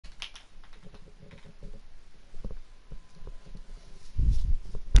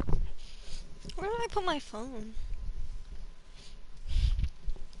Where did I put my phone?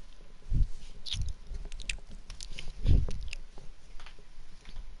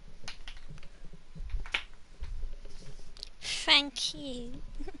 Thank you.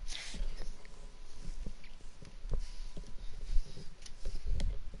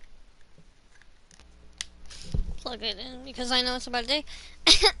 Plug it in because I know it's about to die.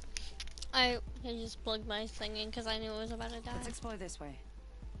 I just plugged my thing in because I knew it was about to die. Let's explore this way.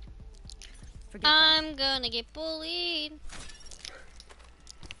 Forget I'm gonna get bullied.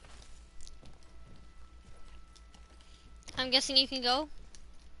 I'm guessing you can go.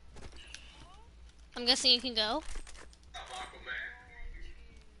 I'm guessing you can go.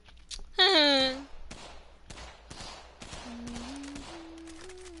 Oh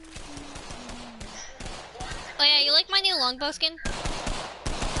yeah, you like my new longbow skin?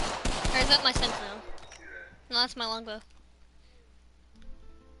 Or is that my Sentinel? No, that's my longbow.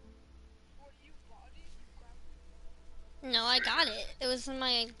 No, I got it. It was in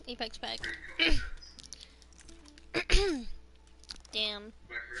my Apex pack. Damn.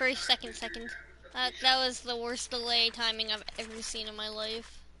 First, second. That was the worst delay timing I've ever seen in my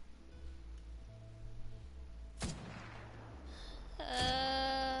life.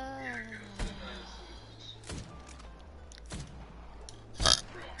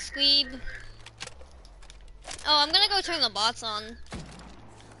 Squeeb. Oh, I'm gonna go turn the bots on.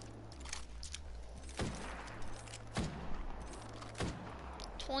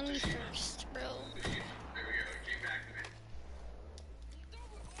 '21st, bro.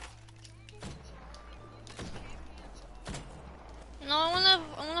 No,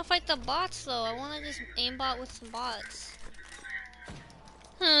 I wanna fight the bots though. I wanna just aimbot with some bots.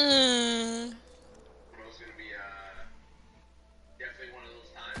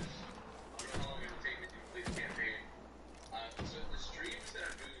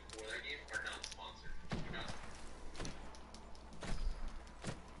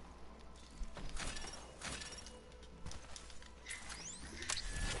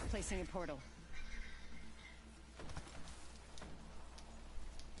 Placing a portal.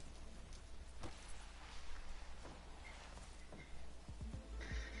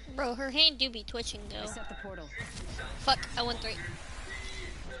 Bro, her hand do be twitching though. Set the portal. Fuck, I went 3.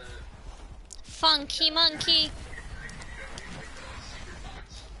 Funky monkey.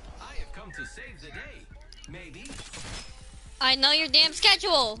 I have come to save the day. Maybe. I know your damn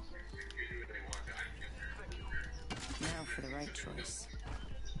schedule. Now for the right choice.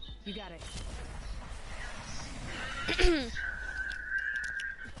 You got it.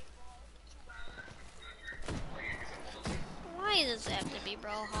 Why does it have to be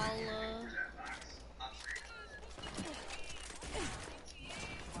Brawlhalla?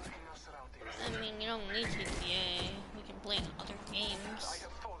 I mean, you don't need GTA. We can play other games.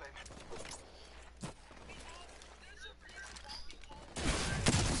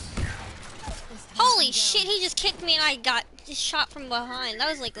 Holy shit, he just kicked me and I got just shot from behind. That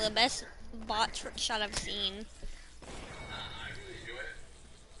was like the best bot trick shot I've seen.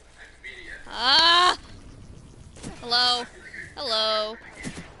 Ah! Hello? Hello?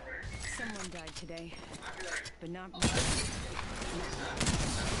 Someone died today, but not me.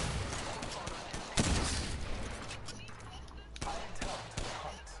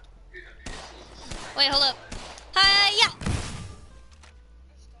 Wait, hold up. Hiya!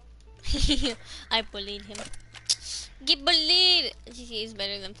 I bullied him. Get bullied! GTA is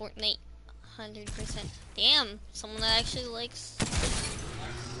better than Fortnite. 100%. Damn, someone that actually likes...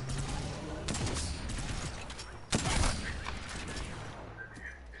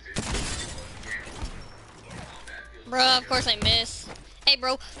 Bro, of course I miss. Hey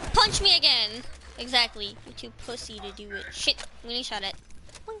bro, punch me again! Exactly, you're too pussy to do it. Shit, we need shot at.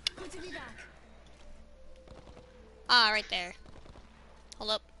 Ah, right there.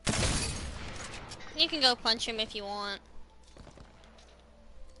 Hold up. You can go punch him if you want.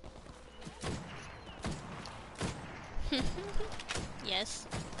 Yes.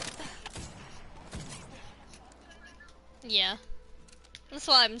 Yeah. That's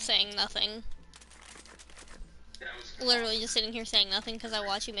why I'm saying nothing. Literally just sitting here saying nothing because I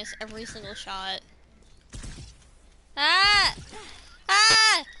watch you miss every single shot. Ah!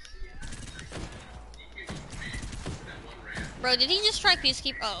 Ah! Bro, did he just try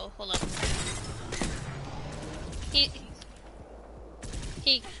Peacekeeper? Oh, hold up.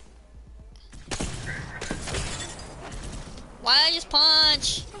 He... Why I just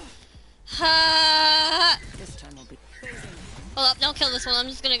punch? Ha! This time will be. Hold up, don't kill this one. I'm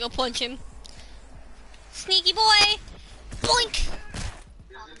just gonna go punch him. Sneaky boy! Boink!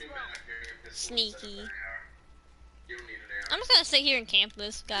 Sneaky. I'm just gonna sit here and camp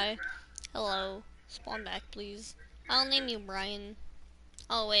this guy. Hello. Spawn back, please. I'll name you Brian.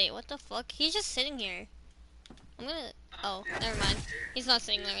 Oh, wait, what the fuck? He's just sitting here. I'm gonna... Oh, never mind. He's not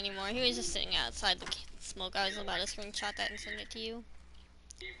sitting there anymore. He was just sitting outside the smoke. I was about to screenshot that and send it to you.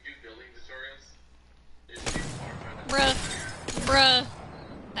 Bruh. Bruh.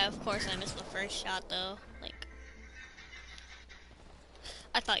 Of course I missed the first shot, though. Like...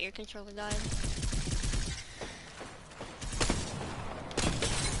 I thought your controller died.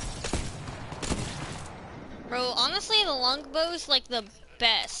 Bro, honestly, the longbow's like the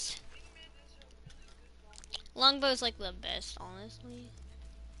best. Longbow's like the best, honestly.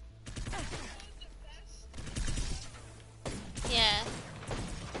 Yeah.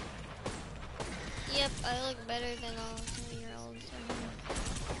 Yep, I look better than all 20-year-olds.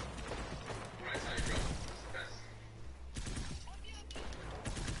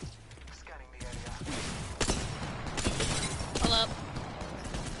 Hold up.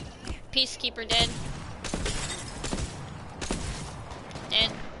 Peacekeeper dead.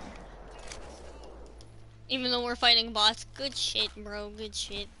 Dead. Even though we're fighting bots. Good shit, bro. Good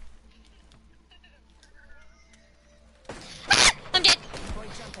shit. Ah! I'm dead!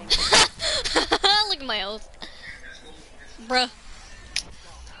 Look at my health. Bruh.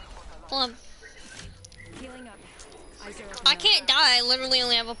 Hold on. I can't die. I literally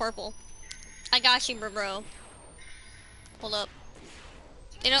only have a purple. I got you, bro. Hold up.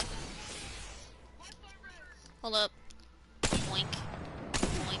 You know. Hold up. Boink.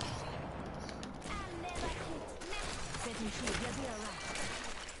 Boink.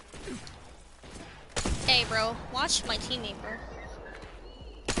 Hey, bro. Watch my teammate, bro.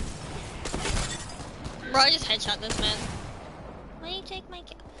 Bro, I just headshot this man. Why do you take my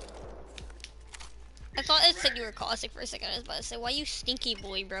kill? I thought it said you were caustic for a second. I was about to say, why you stinky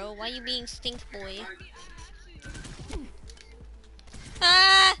boy, bro? Why you being stink boy?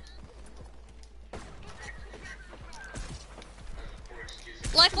 Ah!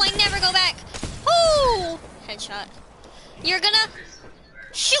 Lifeline, never go back! Woo! Headshot. You're gonna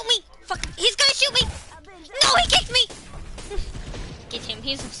shoot me! Fuck, he's gonna shoot me! No, he kicked me! Get him,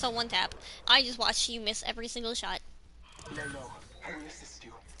 he's so one tap. I just watched you miss every single shot.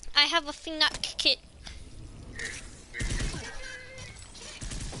 I have a Phoenix kit.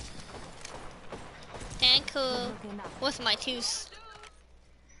 Thank you. With my tooth.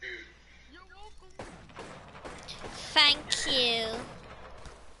 Thank you.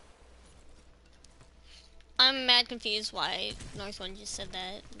 I'm mad confused why Northwind just said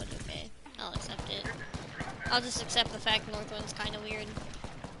that, but okay. I'll accept it. I'll just accept the fact Northwind's kind of weird.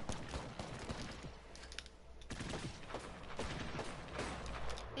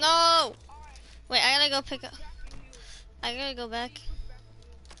 No! Wait, I gotta go pick up. I gotta go back.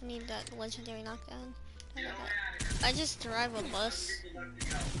 I need that legendary knockdown. I just drive a bus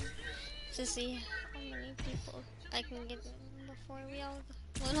to see how many people I can get before we all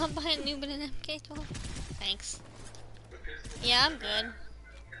went on by a noob in an MK12. Thanks. Yeah, I'm good.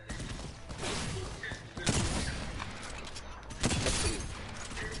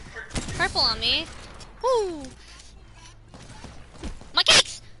 Purple on me. Woo! My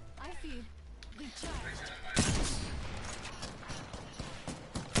cakes!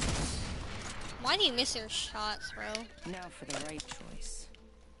 Why do you miss your shots, bro? Now for the right choice.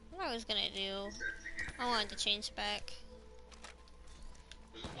 What I was gonna do? I wanted to change back.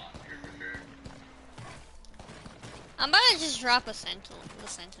 I'm about to just drop a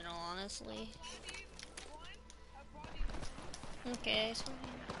sentinel, honestly. Okay, so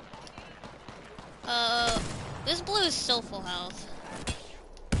this blue is still full health.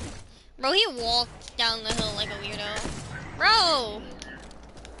 Bro, he walked down the hill like a weirdo. Bro!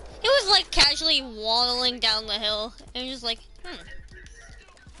 He was like casually waddling down the hill and just like,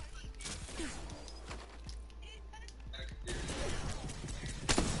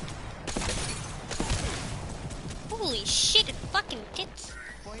 Holy shit, it fucking hits.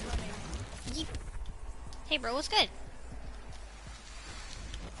 Hey bro, what's good?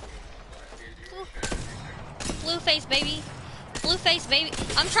 Blue face, baby. Blue face, baby.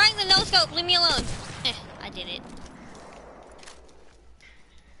 I'm trying the no-scope, leave me alone. I did it.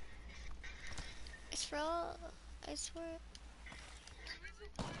 It's for all, I swear.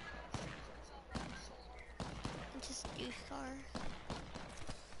 Just use car.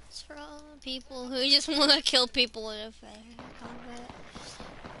 It's for all people who just want to kill people in a fair combat.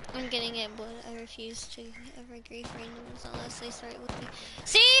 I'm getting it, but I refuse to ever grief randoms unless they start with me.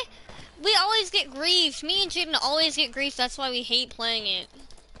 See? We always get griefed. Me and Jaden always get griefed. That's why we hate playing it.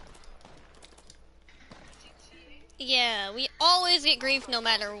 Yeah, we always get griefed no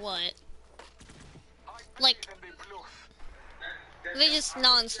matter what. Like, They just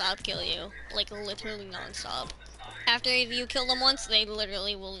non-stop kill you. Like, literally non-stop. After you kill them once, they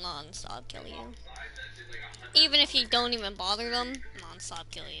literally will non-stop kill you. Even if you don't even bother them, non-stop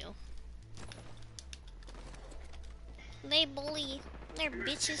kill you. They bully. They're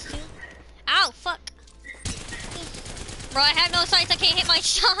bitches too. Ow, fuck. Bro, I have no sights. I can't hit my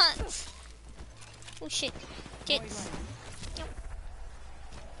shots. Oh shit. Tits. Yep.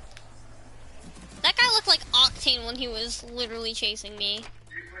 That guy looked like Octane when he was literally chasing me.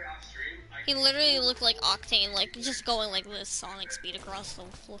 He literally looked like Octane, like just going like this sonic speed across the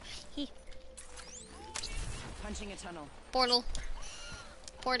floor. Punching a tunnel. Portal.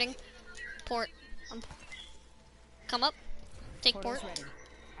 Porting. Port. Come up. Take port.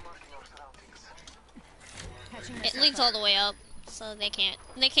 It leads all the way up, so they can't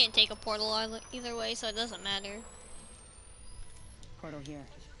take a portal either way, so it doesn't matter. Portal here.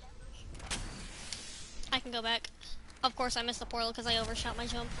 I can go back. Of course I missed the portal because I overshot my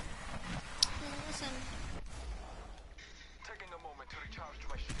jump. Listen. Taking a moment to recharge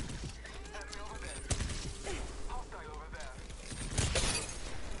my shield. Enemy over there. Hostile over there.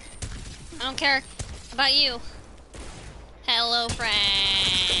 I don't care about you. Hello,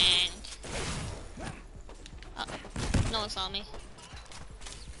 friend. Oh, no one saw me.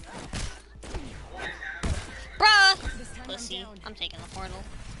 Bruh! Pussy. I'm taking the portal.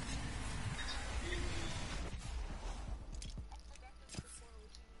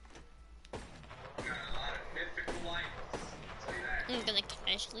 I'm gonna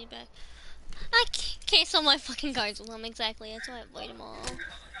casually back. I cancel my fucking cards with them, exactly. That's why I avoid them all.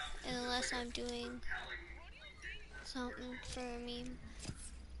 And unless I'm doing something for a meme.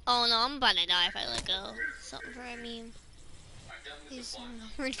 Oh no, I'm about to die if I let go. Something for a meme. He's an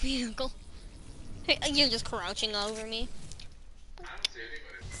armored vehicle. Hey, you're just crouching over me.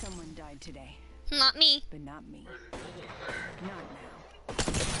 Someone died today, Not me. but not me. Not now.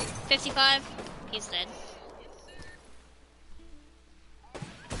 55. He's dead.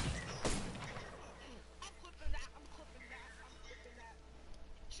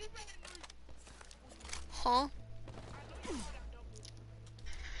 Huh?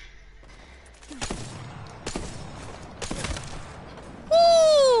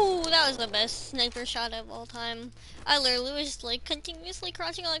 Woo! That was the best sniper shot of all time. I literally was like continuously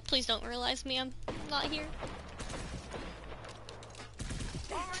crouching, like, please don't realize me, I'm not here.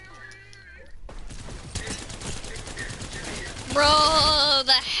 Bro,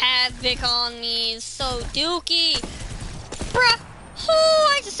 the havoc on me is so dookie. Bruh!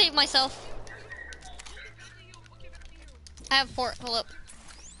 Oh, I just saved myself. I have port, hold up.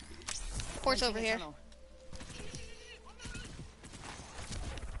 Port's over here.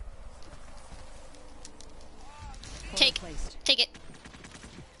 Take it.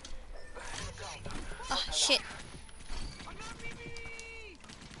 Oh, shit.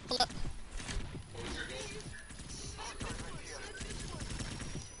 Hold up.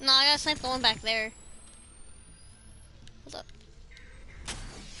 No, I gotta snipe the one back there. Hold up.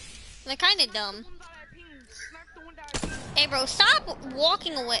 They're kinda dumb. Hey bro, stop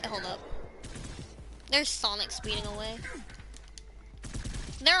walking away. Hold up. There's Sonic speeding away.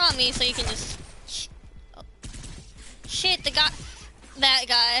 They're on me, so you can just... Oh. Shit, the guy... That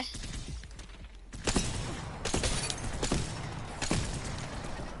guy.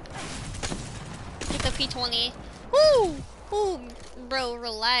 Take the P20. Woo! Ooh, bro,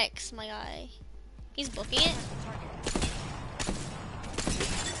 relax, my guy. He's booking it.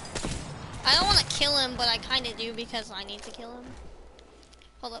 I don't want to kill him, but I kind of do because I need to kill him.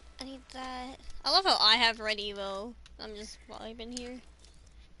 Hold up, I need that. I love how I have Red Evo. I'm just vibing here.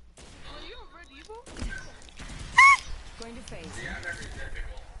 Going to phase.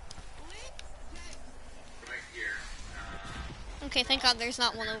 Okay, thank God there's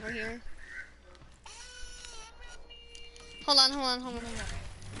not one over here. Hold on.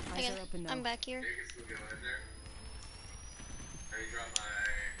 Eyes are open now. I'm back here.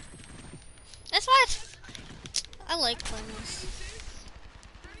 That's why I like playing this.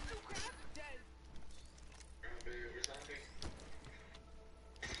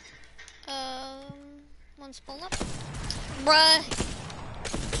 One's pulled up. Bruh.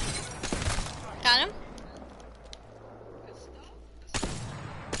 Got him.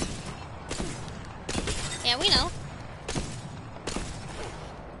 Yeah, we know.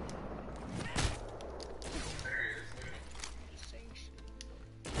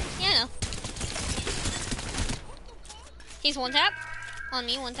 Yeah, I know. He's one tap. On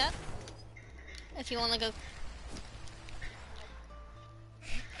me, one tap. If you wanna go.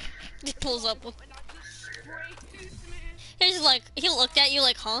 He pulls up. He's like, he looked at you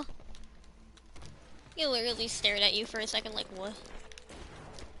like, huh? He literally stared at you for a second like, what?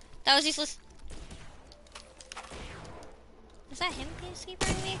 That was useless. Is that him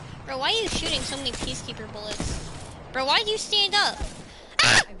peacekeeping me? Bro, why are you shooting so many peacekeeper bullets? Bro, why'd you stand up?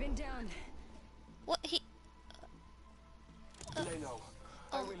 Ah! I've been down. What he... Leno,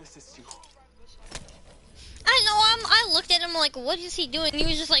 I will assist you. I know, I looked at him like, what is he doing? He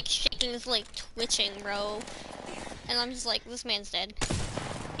was just like shaking, his like twitching, bro. And I'm just like, this man's dead.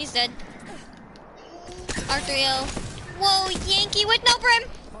 He's dead. R3O. Whoa, Yankee with no brim!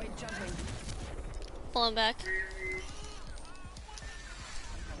 Void jumping. Pull him back.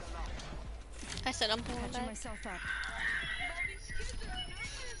 I said I'm pulling Catching back. myself up.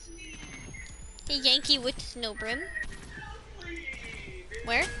 A Yankee with no brim.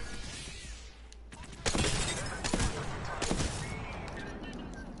 Where?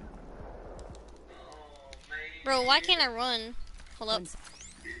 Bro, why can't I run? Hold up.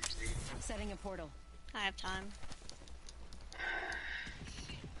 Setting a portal. I have time.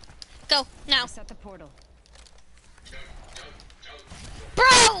 Go, now. Set the portal.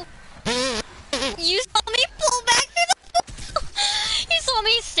 Bro! You saw me pull back through the You saw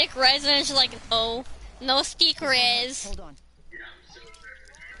me stick res and it's like, oh, no stick res. Hold on.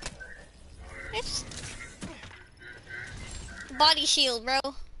 It's body shield, bro.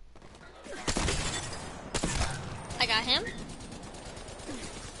 I got him.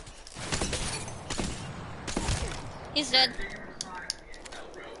 He's dead.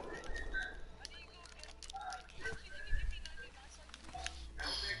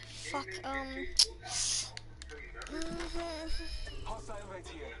 Fuck, Hostile right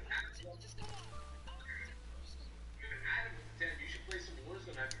here.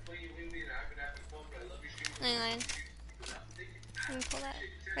 Nine. Let me pull that.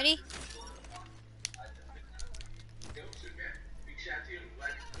 Ready?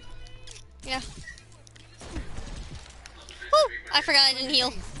 Yeah. Woo! I forgot I didn't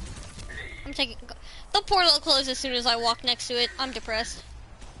heal. I'm taking. The portal will close as soon as I walk next to it. I'm depressed.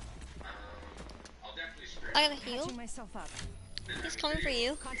 I gotta heal. Catching myself up. He's coming for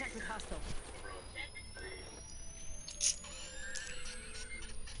you. Contact with hostile.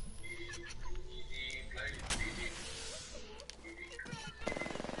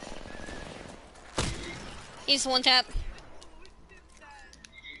 He's one tap.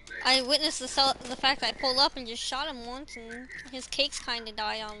 I witnessed the fact I pulled up and just shot him once, and his cakes kind of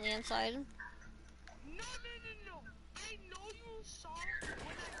died on the inside. No. I know you saw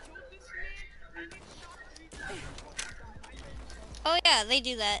when I killed this man. I get shot 3 times. Oh yeah, they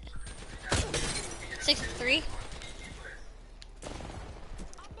do that. 6-3.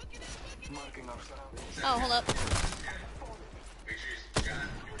 Marking our surroundings. Oh, hold up.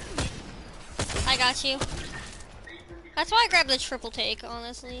 I got you. That's why I grabbed the triple take,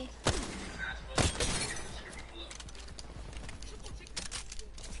 honestly.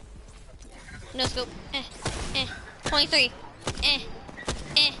 No scope. 23.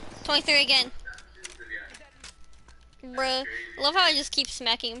 23 again. Bruh. I love how I just keep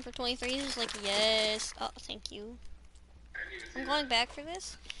smacking him for 23. He's just like, yes. Oh, thank you. I'm going back for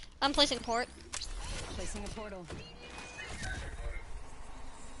this. I'm placing port. Placing a portal.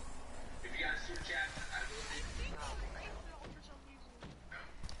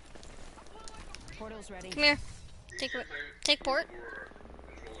 Portal's ready. Come here. Take port.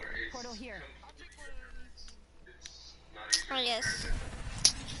 Portal here. Oh yes.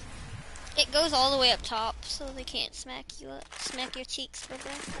 It goes all the way up top, so they can't smack you up, smack your cheeks for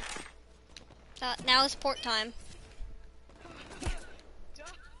that. Now it's port time.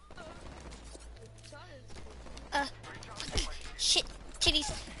 Shit,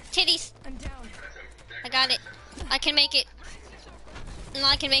 titties. I'm down. I got it. I can make it. No,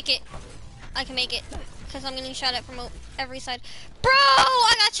 I can make it. I can make it. Because I'm getting shot at from every side. Bro!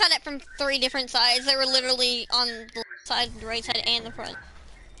 I got shot at from 3 different sides. They were literally on the left side, the right side, and the front.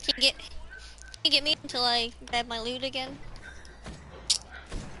 Can you get me until I grab my loot again?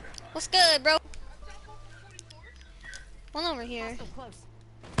 What's good, bro? One over here. So close.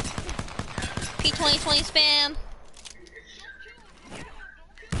 P2020 spam.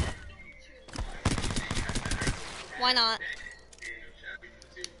 Why not?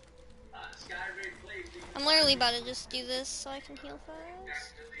 I'm literally about to just do this so I can heal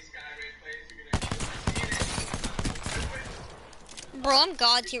fast. Bro, I'm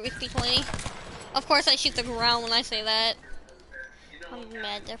god tier with P20. Of course I shoot the ground when I say that. I'm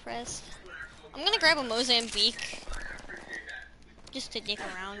mad depressed. I'm gonna grab a Mozambique. Just to dick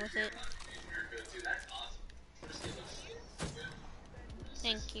around with it.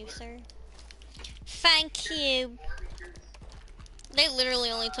 Thank you, sir. Thank you. They literally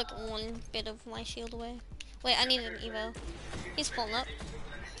only took one bit of my shield away. Wait, I need an Evo. He's pulling up.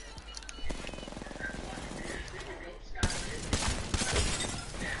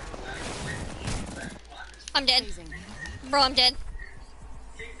 I'm dead. Bro, I'm dead.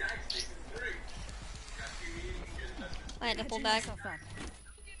 I had to pull back.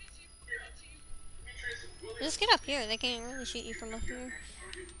 Just get up here. They can't really shoot you from up here.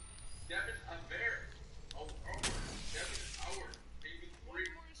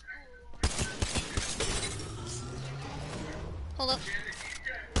 Hold up.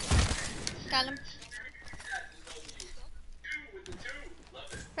 Got him.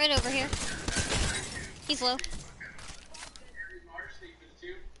 Right over here. He's low.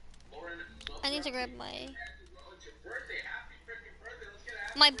 I need to grab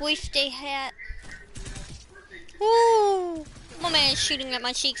my birthday hat. Woo! My man is shooting at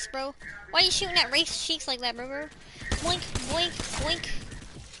my cheeks, bro. Why are you shooting at Wraith's cheeks like that, bro? Blink, blink, blink.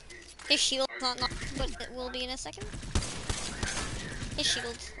 His shield's not knocked, but it will be in a second. His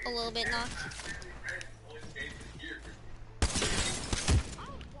shield's a little bit knocked.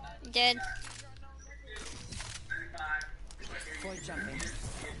 Dead. Void jumping.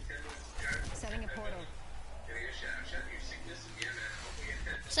 Setting a portal.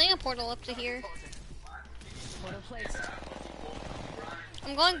 Setting a portal up to here. Portal placed.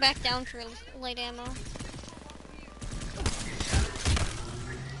 I'm going back down for light ammo.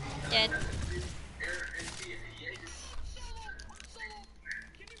 Dead.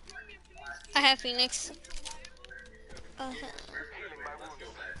 I have Phoenix.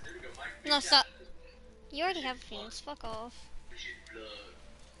 No, stop. You already have Phoenix. Fuck off.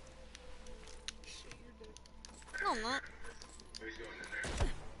 No, I'm not.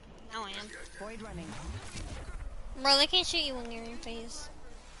 Now I am. Void running. Bro, they can't shoot you when you're in phase.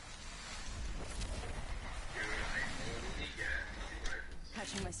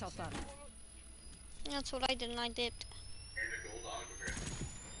 Patching myself up. That's what I did, and I dipped.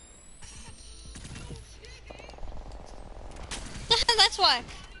 That's why.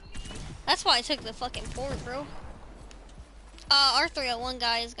 That's why I took the fucking fort, bro. Our 301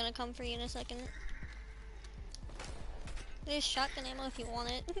 guy is gonna come for you in a second. There's shotgun ammo if you want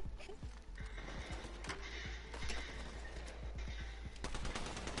it.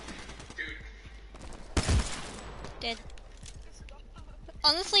 Dead.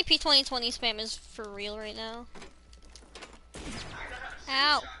 Honestly, P2020 spam is for real right now.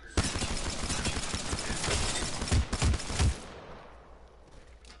 Ow.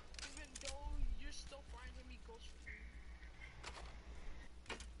 Even though you're still finding me ghost.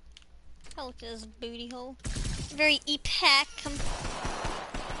 I looked at this booty hole. Very E-pack.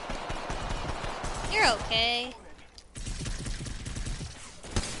 You're okay.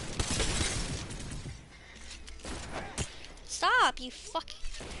 Stop, you fucking.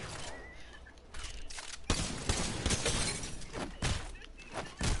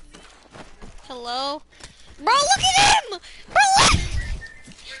 Hello? Bro, look at him! Bro, look!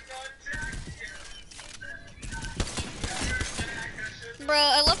 Bro,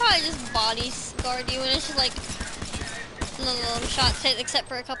 I love how I just body scarred you and it's just like none of them shots hit except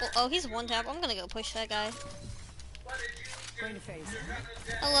for a couple. Oh, he's one tap. I'm gonna go push that guy. Going to phase.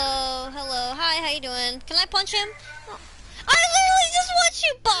 Hello, hello. Hi, how you doing? Can I punch him? Oh. I literally just watched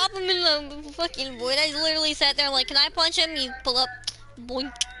you pop him in the fucking void. I literally sat there like, can I punch him? You pull up.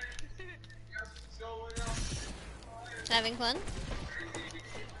 Boink. Having fun?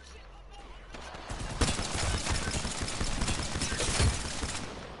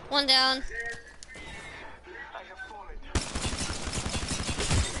 One down.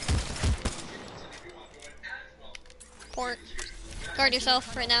 Port. Guard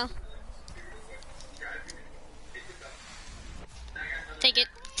yourself right now. Take it.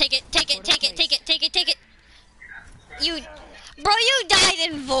 Take it. Take it. Take it. Take it. Take it. Take it. You. Bro, you died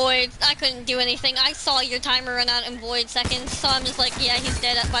in void. I couldn't do anything. I saw your timer run out in void seconds, so I'm just like, yeah, he's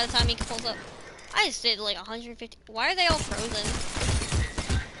dead by the time he pulls up. I just did like 150. Why are they all frozen?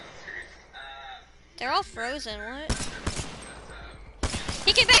 They're all frozen. What?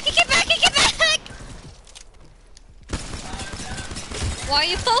 He came back. He came back. He came back. Why are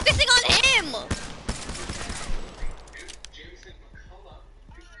you focusing on him?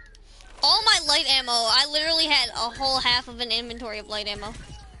 All my light ammo, I literally had a whole half of an inventory of light ammo.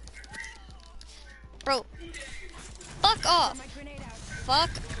 Bro, fuck off.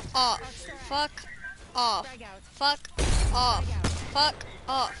 Fuck off. Fuck off. Fuck off. Fuck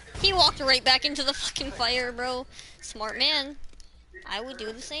off. He walked right back into the fucking fire, bro. Smart man. I would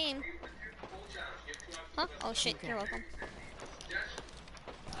do the same. Huh? Oh shit, you're welcome.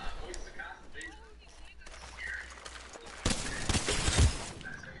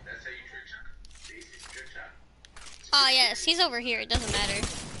 Ah, yes, he's over here. It doesn't matter.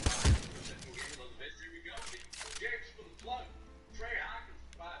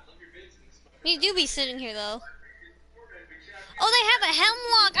 You do be sitting here, though. Oh, they have a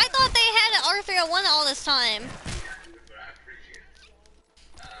Hemlock. I thought they had an R301 all this time.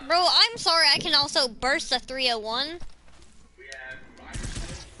 Bro, I'm sorry. I can also burst a 301.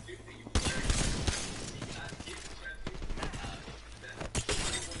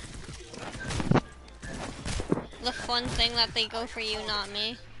 The fun thing that they go for you, not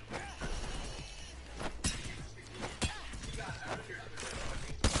me.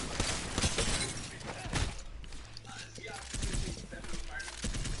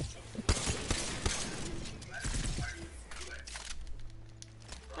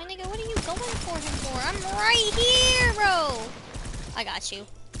 My nigga, what are you going for him for? I'm right here, bro. I got you.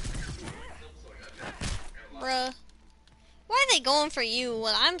 Bruh. Why are they going for you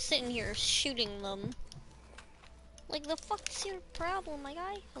when I'm sitting here shooting them? Like, the fuck's your problem, my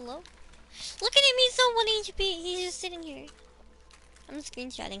guy? Hello? Look at him, he's so 1 HP. He's just sitting here. I'm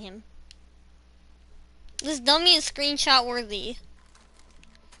screenshotting him. This dummy is screenshot worthy.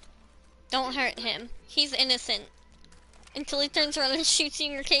 Don't hurt him. He's innocent. Until he turns around and shoots you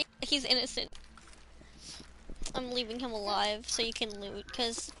in your case, he's innocent. I'm leaving him alive so you can loot,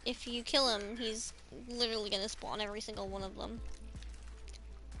 because if you kill him, he's literally gonna spawn every single one of them.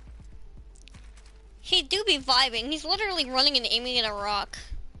 He do be vibing. He's literally running and aiming at a rock.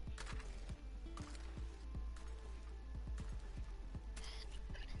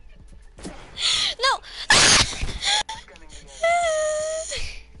 No!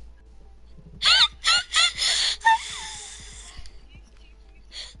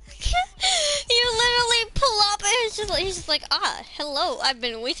 You literally pull up and he's just like, ah, hello, I've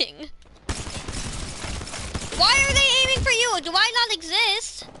been waiting. Why are they aiming for you? Do I not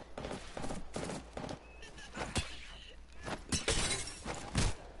exist?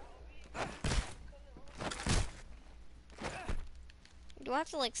 Do I have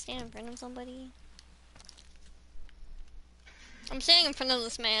to like stand in front of somebody? I'm standing in front of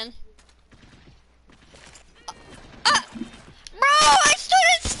this man. Ah! Bro, I stood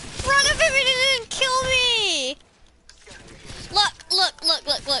in front of him and he didn't kill me! Look, look, look,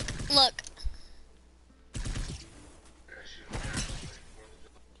 look, look, look.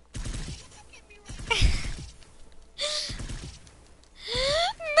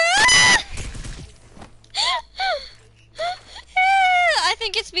 I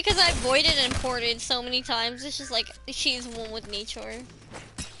think it's because I voided and ported so many times. It's just like, she's one with nature.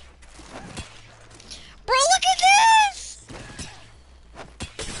 Bro, look at this!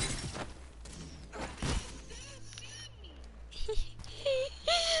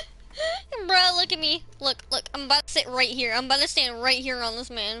 Bro, look at me. Look, look, I'm about to sit right here. I'm about to stand right here on this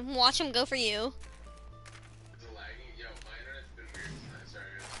man. Watch him go for you.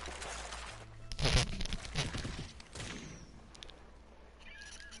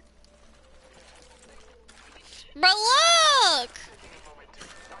 Bro, look!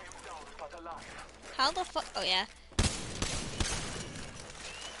 How the fuck? Oh, yeah.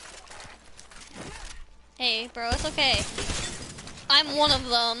 Hey, bro, it's okay. I'm one of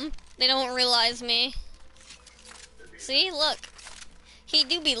them. They don't realize me. See? Look. He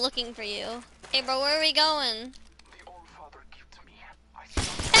do be looking for you. Hey, bro, where are we going?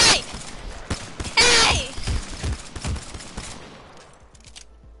 Hey! Hey!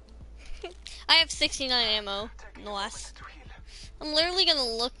 I have 69 ammo. Nice. I'm literally gonna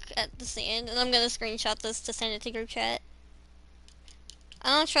look at the sand and I'm gonna screenshot this to send it to group chat.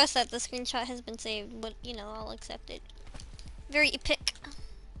 I don't trust that the screenshot has been saved, but you know, I'll accept it. Very epic.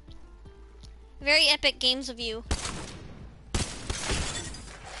 Very epic games of you.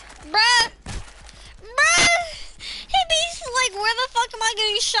 Bruh! Bruh! Hey, beast, like, where the fuck am I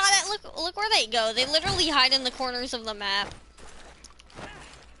getting shot at? Look where they go. They literally hide in the corners of the map.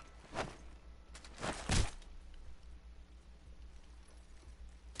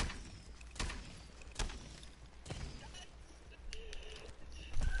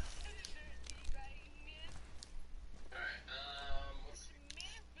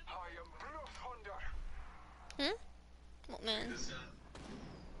 What man?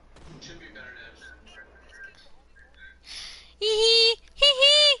 Hee hee hee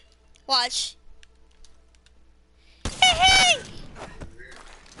hee. Watch. Hee hee.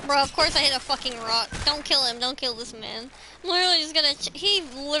 Bro, of course I hit a fucking rock. Don't kill him. Don't kill this man. I'm literally just gonna. He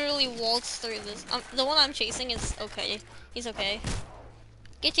literally waltzed through this. The one I'm chasing is okay. He's okay.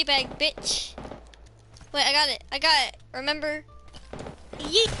 Get your bag, bitch. Wait, I got it. I got it. Remember?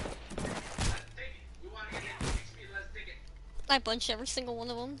 Yeet. I punched every single one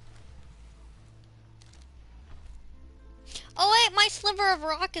of them. Oh wait, my sliver of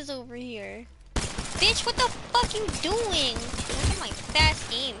rock is over here. Bitch, what the fuck you doing? Look at my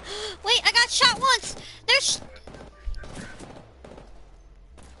fast aim. Wait, I got shot once.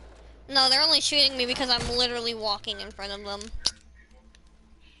 No, they're only shooting me because I'm literally walking in front of them.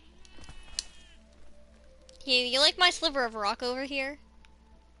 You like my sliver of rock over here?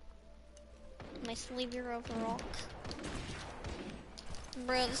 My sliver of rock.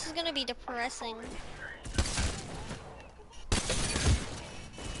 Bro, this is gonna be depressing.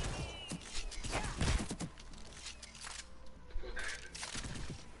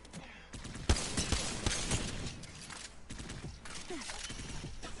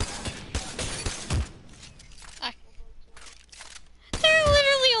 They're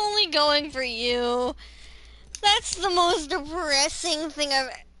literally only going for you. That's the most depressing thing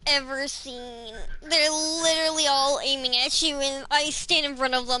I've ever seen. They're literally all aiming at you, and I stand in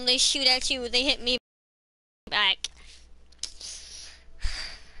front of them, they shoot at you, they hit me back.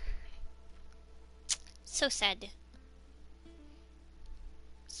 So sad.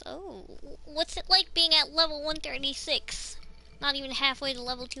 So, what's it like being at level 136? Not even halfway to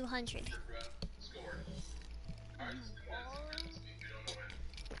level 200.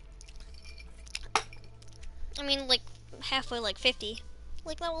 I mean, like, halfway, like 50.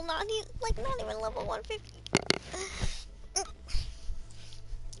 Like, level not even level 150.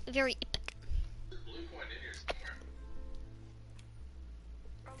 Very epic.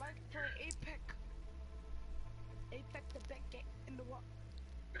 I like playing Apex. Apex the best game in the world.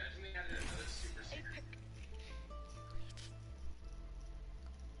 Apex.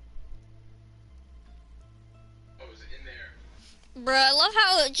 Bruh, I love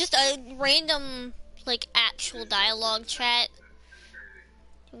how just a random, like, actual dialogue chat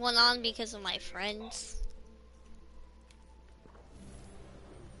went on because of my friends.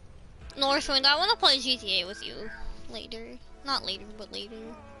 Northwind, I want to play GTA with you later. Not later, but later.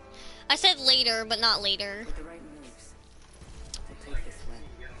 I said later, but not later. With the right moves, we'll take this win.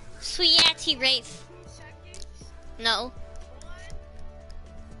 Sweetie Wraith. No.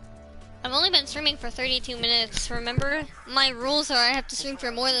 I've only been streaming for 32 minutes, remember? My rules are I have to stream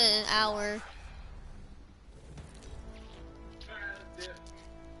for more than an hour.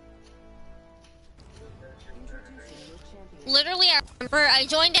 Literally, I remember I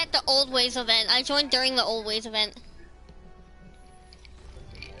joined at the Old Ways event. I joined during the Old Ways event.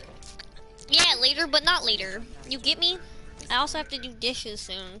 Yeah, later, but not later. You get me? I also have to do dishes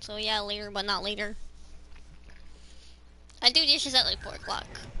soon, so yeah, later, but not later. I do dishes at like 4 o'clock.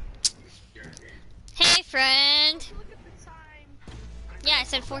 Hey, friend. Look at the time. Yeah, I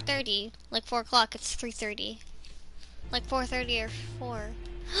said 4:30. Like 4 o'clock, it's 3:30. Like 4:30 or 4.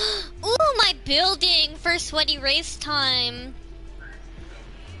 Ooh, my building for sweaty race time.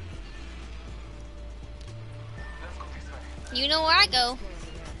 You know where I go.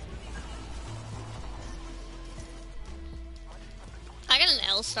 I got an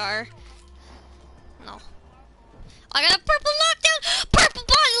L star. No. I got a purple knockdown! Purple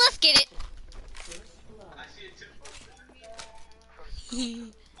body, let's get it!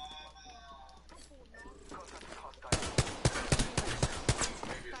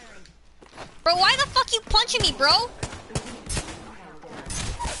 Bro, why the fuck you punching me, bro?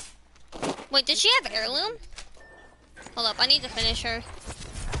 Wait, did she have heirloom? Hold up, I need to finish her.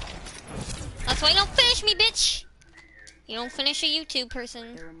 That's why you don't finish me, bitch! You don't finish a YouTube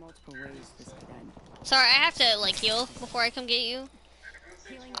person. There are multiple ways this could end. Sorry, I have to, like, heal before I come get you.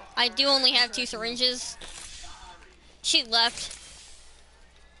 I do only have 2 syringes. She left.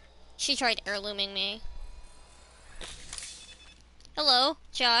 She tried heirlooming me. Hello,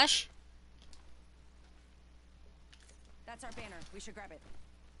 Josh. That's our banner. We should grab it.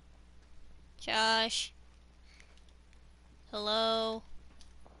 Josh. Hello.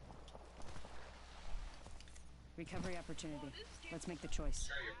 Recovery opportunity. Let's make the choice.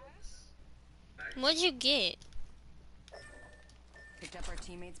 What'd you get? Picked up our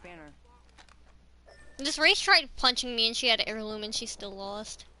teammate's banner. This race tried punching me and she had heirloom and she still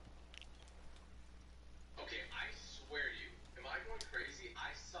lost. Okay, I swear to you, am I going crazy?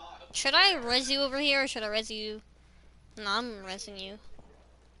 I saw a Should I res you over here or should I res you? No, I'm resing you.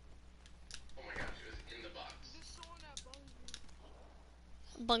 oh my gosh, it was in the box. There's someone at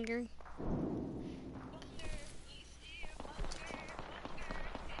Bungie. Bunger.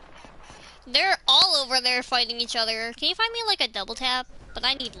 They're all over there fighting each other. Can you find me like a double tap? But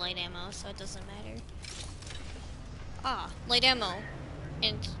I need light ammo, so it doesn't matter. Ah, light ammo.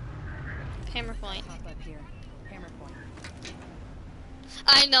 And hammer point. Pop up here. Hammer point.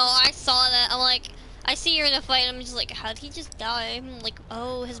 I know, I saw that. I'm like, I see you're in a fight. I'm just like, how'd he just die? I'm like,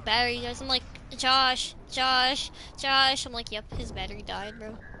 oh, his battery dies. I'm like, Josh, Josh, Josh. I'm like, yep, his battery died,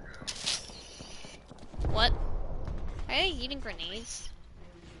 bro. What? Are they eating grenades?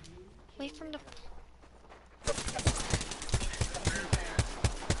 Wait from the. You've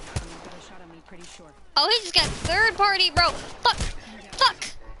got a shot on me pretty sure. Oh, he just got third party, bro. Fuck, fuck.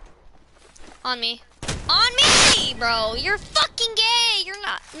 On me, bro. You're fucking gay. You're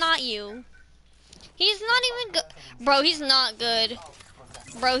not you. He's not even good, bro. He's not good,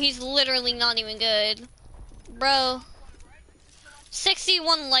 bro. He's literally not even good, bro.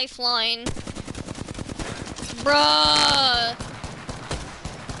 61 lifeline, bruh.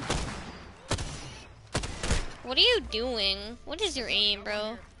 What are you doing? What is your aim,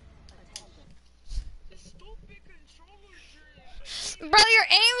 bro? The stupid controllers, Bro, your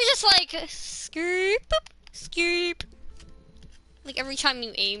aim is just like scoop, scoop. Like every time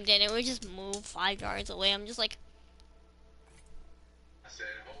you aimed it, it would just move 5 yards away. I'm just like,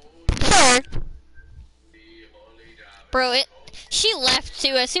 bro. She left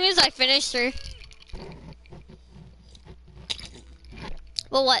too as soon as I finished her.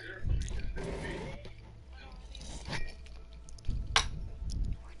 Well, what?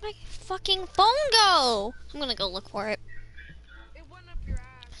 Where'd my fucking phone go? I'm gonna go look for it. it went up your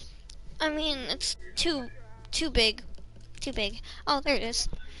ass. I mean, it's too big. Too big. Oh, there it is.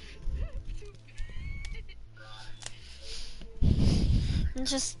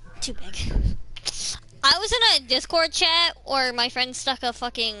 It's just too big. I was in a Discord chat where my friend stuck a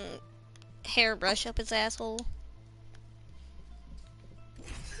fucking hairbrush up his asshole.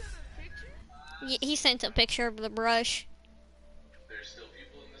 He sent a picture of the brush. There's still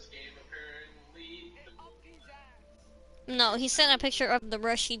people in this game apparently. It up his ass. No, he sent a picture of the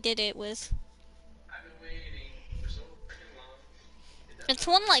brush he did it with. I've been waiting for so freaking long. It's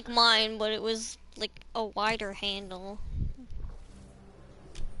one like mine, but it was like a wider handle.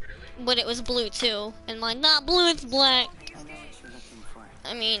 But it was blue too, and mine not blue, it's black. I know what you're looking for.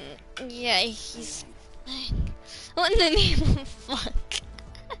 I mean, yeah, he's. What in the name of fuck?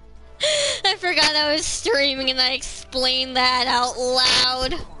 I forgot I was streaming and I explained that out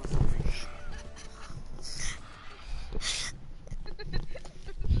loud.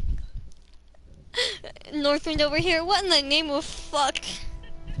 Northwind over here, what in the name of fuck?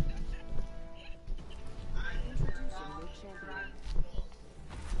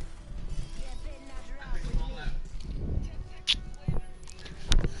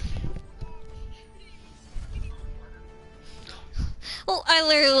 Well, I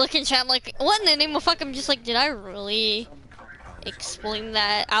literally look in chat, I'm like, what in the name of fuck? I'm just like, did I really explain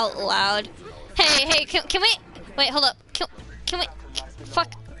that out loud? Hey, can we, wait, hold up. Can we,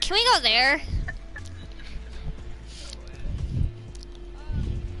 fuck, can we go there?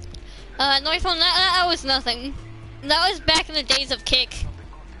 Northwind, that was nothing. That was back in the days of Kick.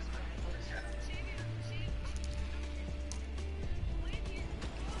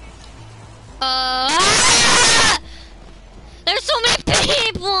 There's so many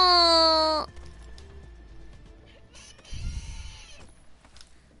people!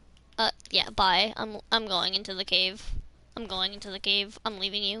 Yeah, bye. I'm going into the cave. I'm going into the cave. I'm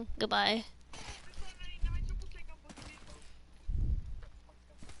leaving you. Goodbye.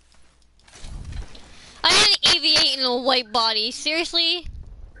 I had an EV8 in a white body. Seriously?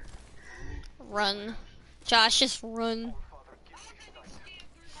 Run. Josh, just run.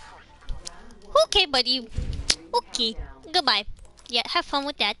 Okay, buddy. Okay. Goodbye. Yeah, have fun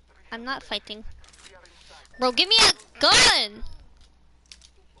with that. I'm not fighting. Bro, give me a gun!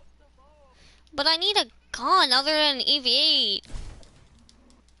 But I need a gun other than an EV8.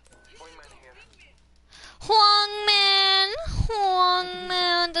 Huang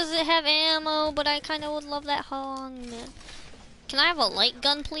Man, does it have ammo? But I kind of would love that Huang Man. Can I have a light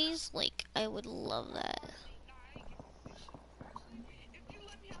gun, please? Like, I would love that.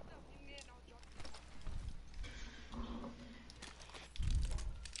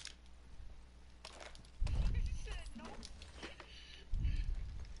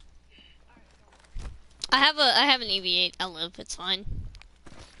 I have an EV8. I'll live. It's fine.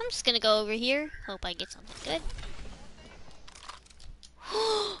 I'm just gonna go over here. Hope I get something good.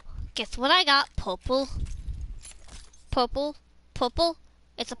 Guess what I got? Purple. Purple. Purple.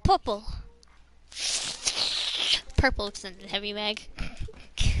 It's a purple. Purple extended heavy mag.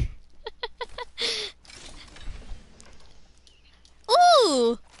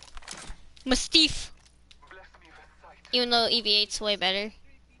 Ooh! Mastiff. Even though EV8's way better.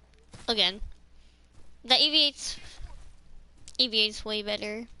 Again. The EV8's way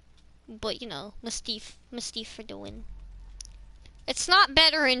better. But you know, Mastiff for the win. It's not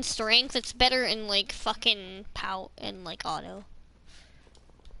better in strength, it's better in like fucking power and like auto.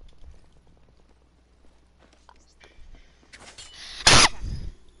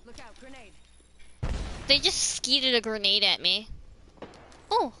 Grenade. They just skeeted a grenade at me.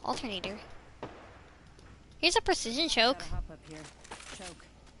 Oh, alternator. Here's a precision choke. Gotta hop up here. Choke.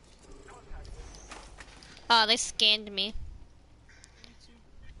 Oh, they scanned me.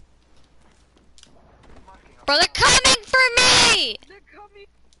 Bro, they're coming for me! They're coming.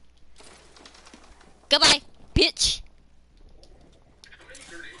 Goodbye, bitch.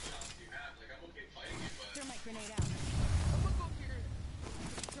 Thermite grenade out. I'm gonna go here.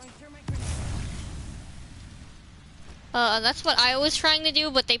 Throwing thermite grenade. That's what I was trying to do,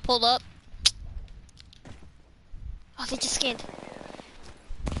 but they pulled up. Oh, they just scanned.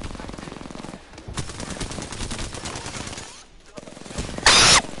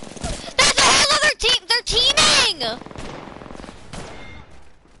 Ah! That's a whole other team! They're teaming!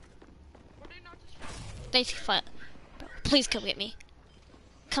 Were they not just They fight. Please come get me.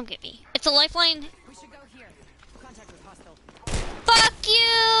 Come get me. It's a lifeline. We should go here. Contact with hostile. Fuck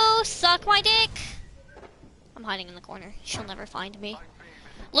you! Suck my dick! I'm hiding in the corner. She'll never find me.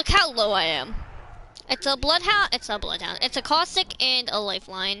 Look how low I am. It's a bloodhound. It's a bloodhound. It's a caustic and a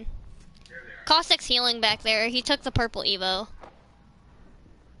lifeline. Caustic's healing back there. He took the purple Evo.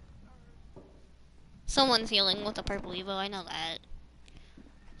 Someone's healing with a purple Evo. I know that.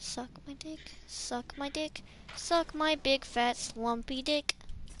 Suck my dick. Suck my dick. Suck my big fat slumpy dick.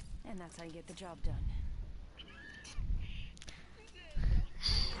 And that's how you get the job done.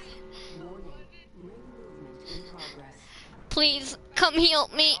 Warning. Ring movement in progress. Please come heal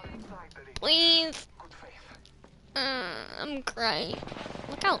me. Inside, Betty. Please. Good faith. I'm crying.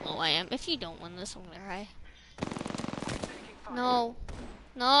 Look how low I am. If you don't win this, I'm gonna cry. No.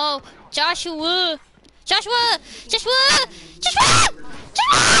 No. Joshua. Joshua. Joshua. Joshua.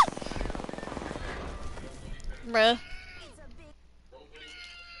 Joshua. Bruh.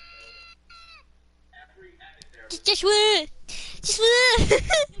 Joshua. Joshua.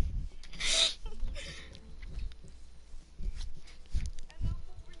 and I'm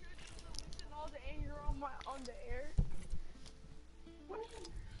over here releasing all the anger on the air.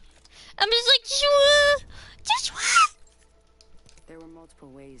 I'm just like, Joshua. Joshua. There were multiple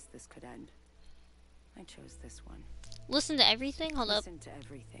ways this could end. I chose this one. Listen to everything. Hold up. Listen to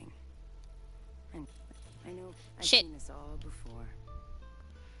everything. And I know I've Shit. seen this all before.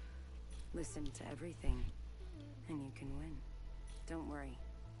 Listen to everything, and you can win. Don't worry.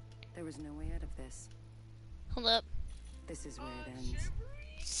 There was no way out of this. Hold up. This is where it ends.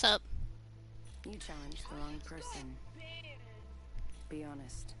 Sup. You challenged the wrong person. Be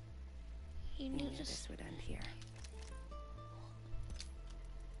honest. You You knew knew this. this would end here.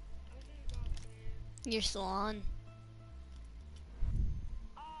 You're still on.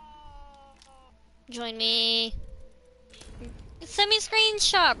 Join me. Send me a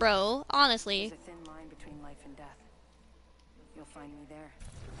screenshot, bro. Honestly. There's a thin line between life and death. You'll find me there.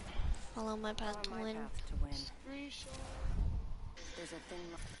 Follow my path to Follow my win. path to win. Screenshot. There's a thin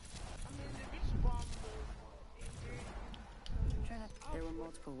line. I mean, there is bomb There were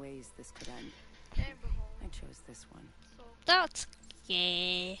multiple ways this could end. Amber Home. I chose this one. That's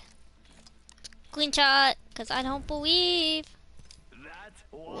yeah. Screenshot, cause I don't believe That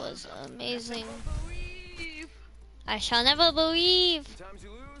was amazing. Believe. I shall never believe. Sometimes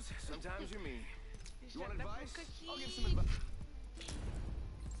you lose, sometimes you're me. You want Never advice? cookie. I'll give some advice.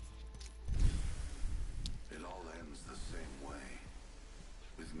 It all ends the same way.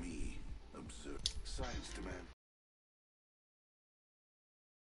 With me, observe. Science demand.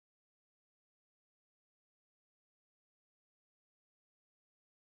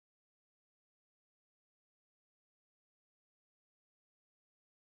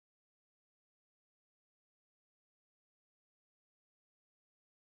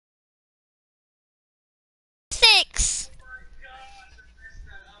 Six.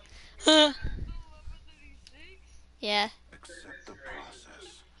 Huh. Yeah, Accept the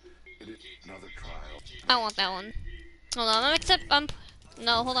process. It is another trial. I want that one. Hold on,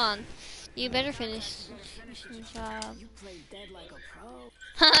 no, hold on. You better finish the job. You played dead like a pro.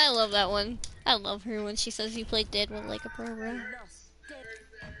 I love that one. I love her when she says you played dead with like a pro, bro.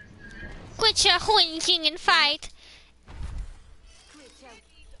 Quit your whinging and fight.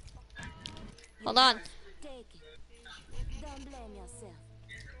 Hold on. Take it. Don't blame yourself.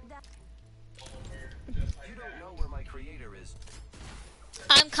 You don't know where my creator is.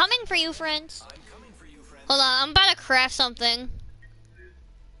 I'm coming for you, friends. I'm coming for you, friends. Hold on, I'm about to craft something.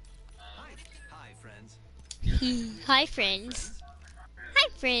 Hi. Hi, friends. Hi, friends. Hi,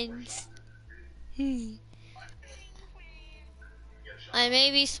 friends. I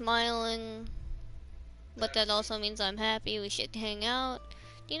may be smiling, but that also means I'm happy. We should hang out.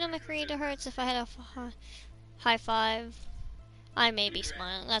 Do you know my creator hurts if I had a high five? I may be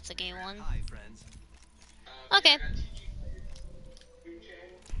smiling. That's a gay one. Hi, friends. Okay.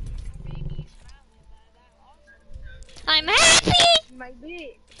 I'm happy! My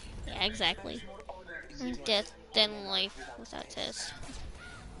bitch. Yeah, exactly. Death, then life without test.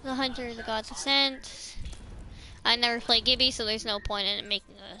 The Hunter, the Gods Ascent. I never played Gibby, so there's no point in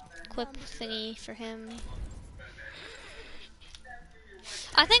making a quip thingy for him.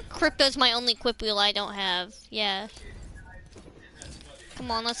 I think Crypto's my only quip wheel I don't have. Yeah. Come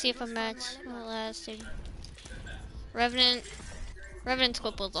on, let's see if a match lasted. Revenant. Revenant's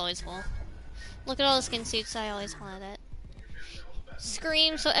quip wheel's always full. Look at all the skin suits, I always wanted that.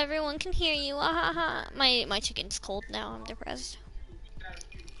 Scream so everyone can hear you. Ah, ha, ha. My chicken's cold now, I'm depressed.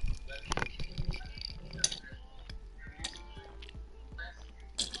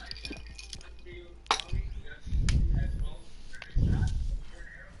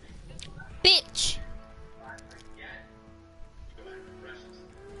 Bitch!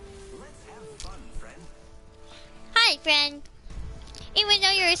 Let's have fun, friend. Hi, friend. Even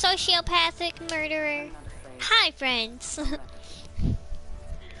though you're a sociopathic murderer. Not afraid. Hi, friends.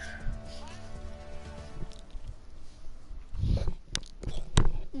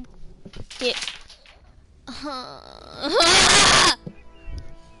 Dip.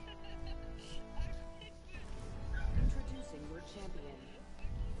 Introducing your champion.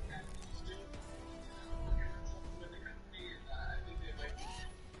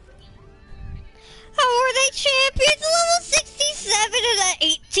 How are they champions? Level 67 and an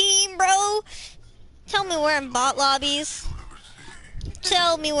 18, bro. Tell me we're in bot lobbies.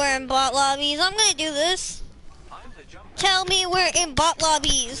 Tell me we're in bot lobbies. I'm gonna do this. I'm the jump. Tell me we're in bot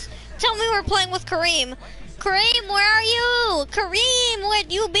lobbies. Tell me we're playing with Kareem. Kareem, where are you? Kareem,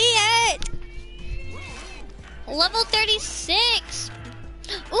 where'd you be at? Level 36.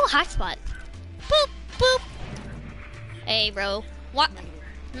 Ooh, hotspot. Boop, boop. Hey, bro. What?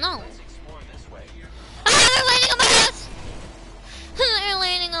 No. Explore this way. Ah, they're landing on my house. They're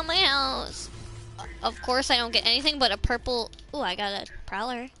landing on my house. Of course, I don't get anything but a purple. Ooh, I got a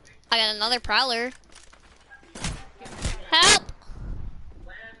prowler. I got another prowler. Help!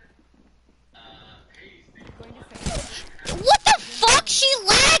 What the fuck? She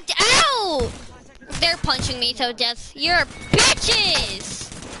lagged out! They're punching me to death. You're bitches!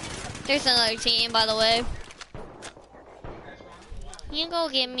 There's another team, by the way. You go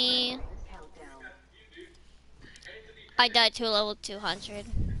get me. I died to a level 200.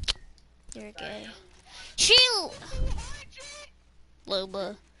 You're gay.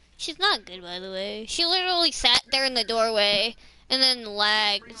 Loba. She's not good, by the way. She literally sat there in the doorway and then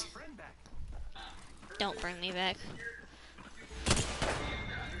lagged. Friend back. Don't bring me back.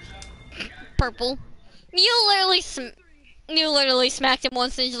 Purple. You literally smacked him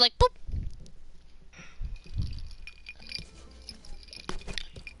once and just like boop.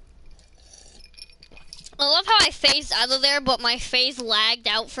 I love how I phased out of there, but my phase lagged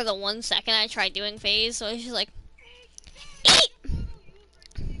out for the 1 second I tried doing phase, so I was just like, eat!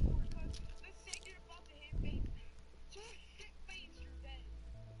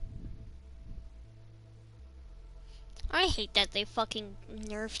 I hate that they fucking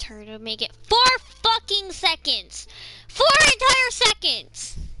nerfed her to make it 4 fucking seconds! 4 entire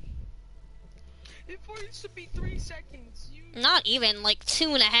seconds! It used to be 3 seconds. Not even, like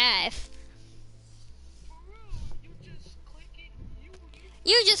 2.5. For real, you just click it.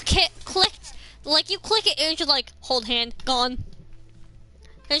 You just clicked, like you click it and you're just like, hold hand, gone.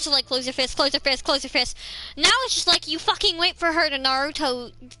 And it's just like, close your fist, close your fist, close your fist. Now it's just like, you fucking wait for her to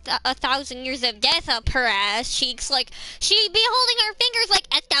Naruto 1,000 years of death up her ass cheeks. Like, she'd be holding her fingers like,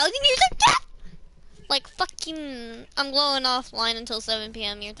 1,000 years of death! Like, fucking, I'm glowing offline until 7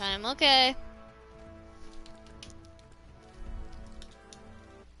 p.m. your time, okay.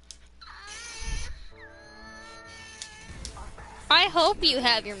 I hope you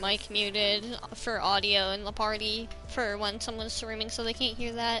have your mic muted for audio in the party for when someone's streaming so they can't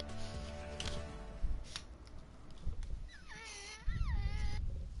hear that.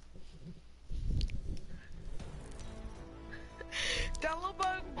 Download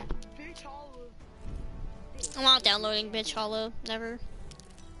my bitch hollow. I'm not downloading Bitch Hollow, never.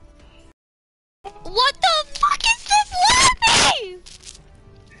 What the fuck is this laughing?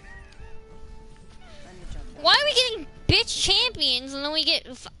 Why are we getting bitch champions and then we get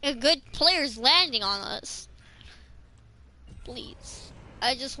good players landing on us? Please.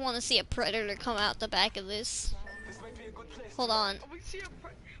 I just want to see a predator come out the back of this. This might be a good place. Hold on. We see a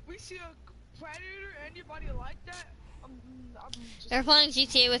predator. Anybody like that? I'm just. They're playing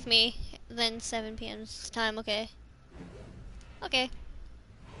GTA with me. Then 7 p.m. time, okay. Okay.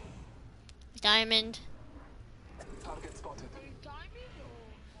 Diamond. Target spotted.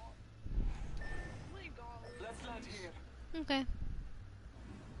 Okay.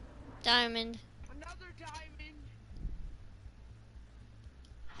 Diamond. Another diamond.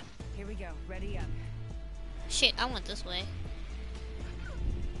 Here we go. Ready up. Shit, I went this way.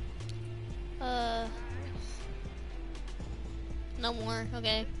 No more.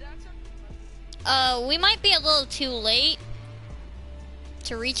 Okay. That's a We might be a little too late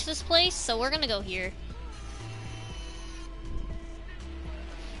to reach this place, so we're gonna go here.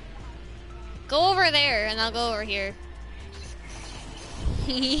 Go over there, and I'll go over here.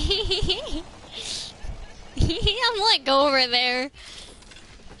 I'm like, go over there.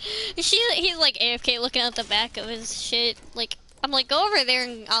 He's like AFK looking at the back of his shit. Like, I'm like, go over there,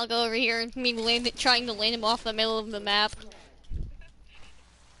 and I'll go over here, and me trying to land him off the middle of the map.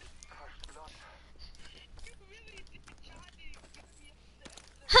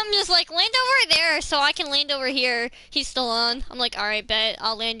 I'm just like, land over there so I can land over here. He's still on. I'm like, alright, bet.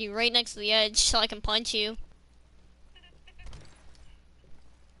 I'll land you right next to the edge so I can punch you.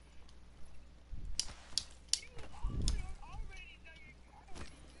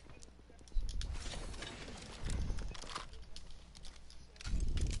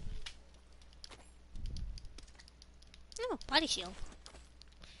 Oh, body shield.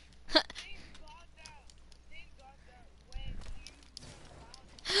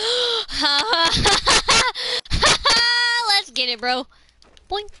 Let's get it, bro.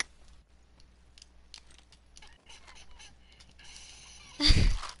 Boink.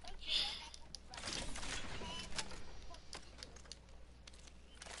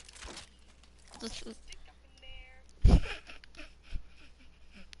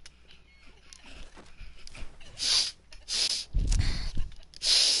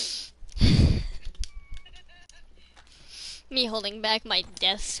 Me holding back my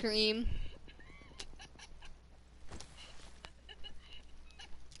death scream.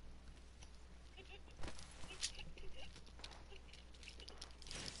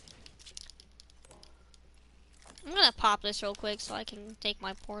 I'm gonna pop this real quick so I can take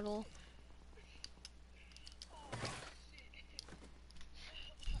my portal.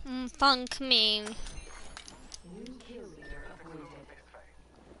 Funk me.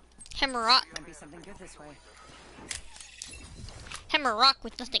 Hammerrock. Might be something good this way. Hammerrock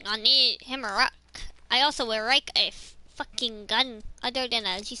with nothing on it. Hammerrock. I also wear like a fucking gun other than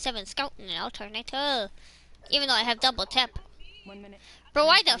a G7 Scout and an alternator. Even though I have double tap. 1 minute. Bro,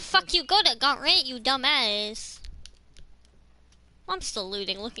 why the fuck you go to Gauntlet, you dumbass? I'm still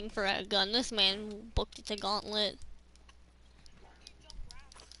looting, looking for a gun. This man booked it to Gauntlet.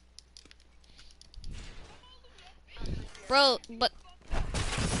 Bro, but...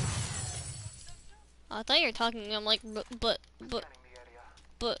 I thought you were talking, I'm like, but,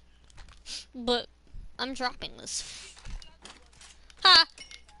 I'm dropping this. Ha!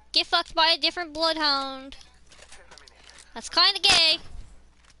 Get fucked by a different bloodhound. That's kinda gay.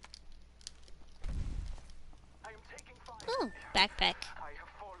 Ooh, backpack.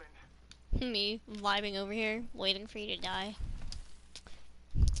 Me vibing over here, waiting for you to die.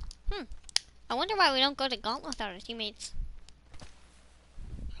 I wonder why we don't go to Gauntlet with our teammates.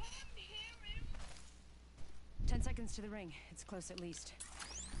 10 seconds to the ring. It's close at least.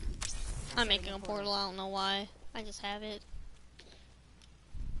 I'm making a portal, I don't know why. I just have it.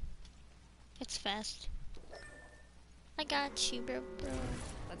 It's fast. I got you, bro.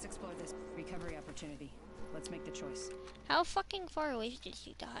 Let's explore this recovery opportunity. Let's make the choice. How fucking far away did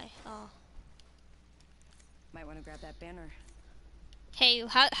you die? Oh. Might want to grab that banner. Hey,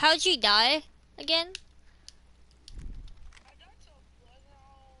 how'd you die again?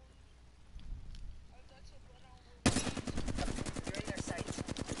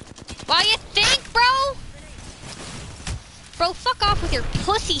 Why you think, bro? Bro, fuck off with your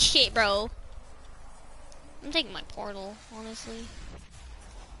pussy shit, bro. I'm taking my portal, honestly.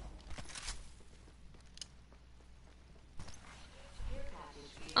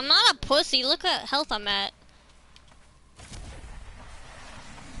 I'm not a pussy. Look at health I'm at.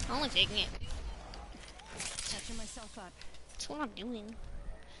 I'm only taking it. Catching myself up. That's what I'm doing.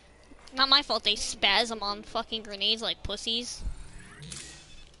 Not my fault they spasm on fucking grenades like pussies.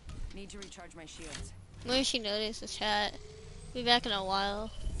 Need to recharge my shields. Maybe she noticed the chat. Be back in a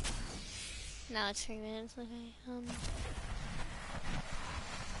while. Now it's 3 minutes. Okay.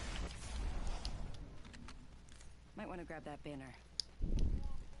 Might want to grab that banner.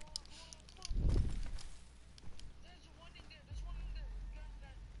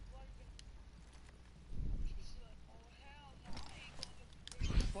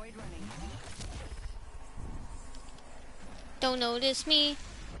 Void running. Don't notice me.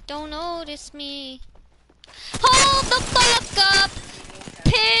 Don't notice me. Hold the fuck up!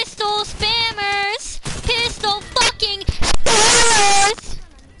 Pistol spammers! Pistol fucking yours!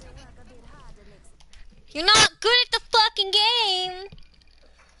 You're not good at the fucking game!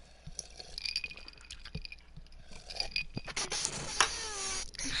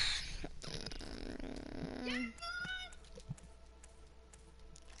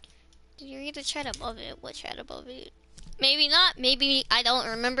 Did you read the chat above it? What chat above it? Maybe not. Maybe I don't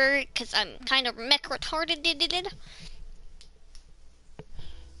remember because I'm kind of mech retarded.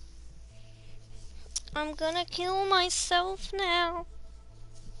 I'm gonna kill myself now.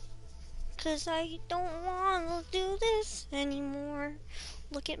 Cause I don't wanna do this anymore.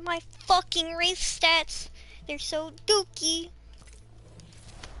 Look at my fucking race stats. They're so dookie.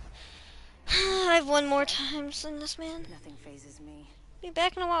 I've won more times than this man. Nothing phases me. Be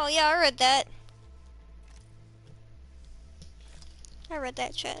back in a while. Yeah, I read that. I read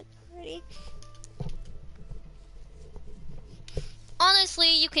that chat already.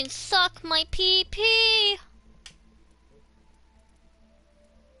 Honestly, you can suck my pee-pee.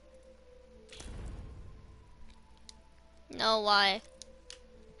 No, why?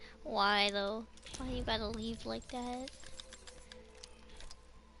 Why though? Why you gotta leave like that?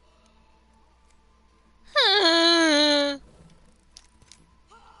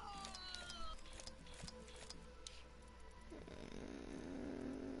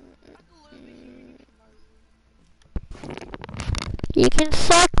 You can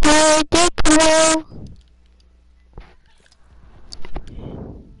suck my dick, bro.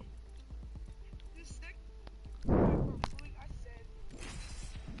 You sick? I said.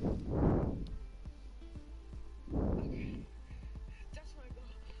 Okay. That's where I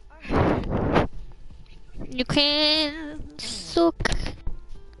go. You can suck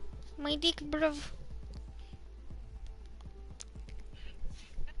my dick, bro. Anytime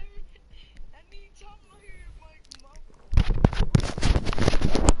I hear my mouth.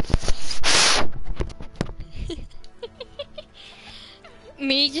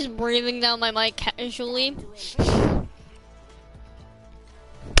 Me just breathing down my mic casually.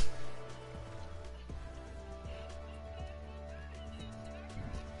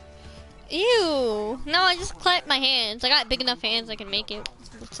 Ew! No, I just clapped my hands. I got big enough hands I can make it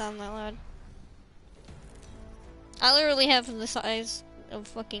sound that loud. I literally have the size of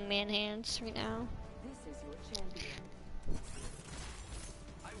fucking man hands right now. This is your champion.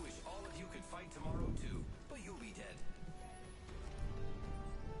 I wish all of you could fight tomorrow too, but you'll be dead.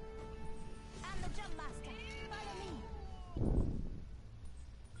 I'm the jump master. Follow me.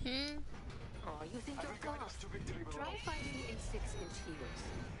 Hmm? Oh, you think you're fast? Try fighting in 6-inch heels.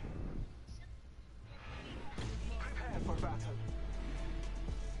 Prepare for battle.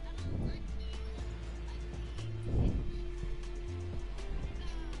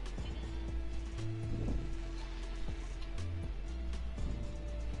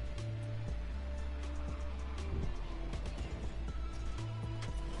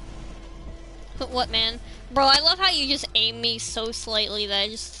 What, man? Bro, I love how you just aimed me so slightly that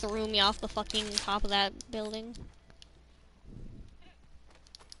it just threw me off the fucking top of that building.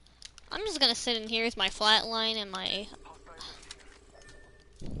 I'm just gonna sit in here with my flatline and my...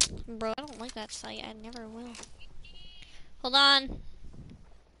 Bro, I don't like that sight. I never will. Hold on.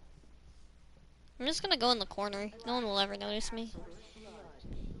 I'm just gonna go in the corner. No one will ever notice me.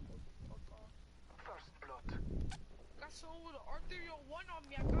 First blood. Got someone with an arterial 1 on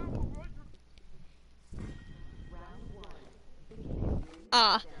me. I got him a Roger.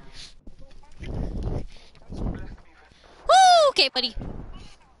 Ah. Blessed be the Woo! Okay, buddy.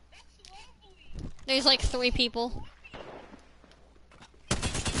 There's like 3 people.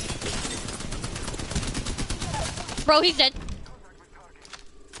 Bro, he's dead.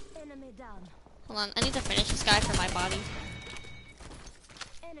 Enemy down. Hold on, I need to finish this guy for my body.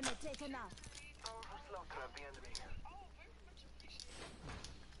 Enemy taken out. powerful slaughter of the enemy.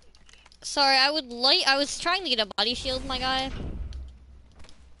 Sorry, I was trying to get a body shield, my guy.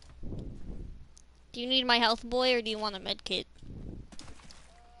 Do you need my health boy or do you want a med kit?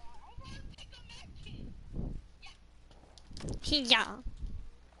 Yeah.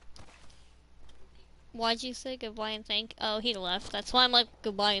 Why'd you say goodbye and thank? Oh, he left. That's why I'm like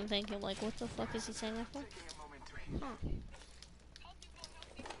goodbye and thank you. Like, what the fuck is he saying that for? Taking a moment to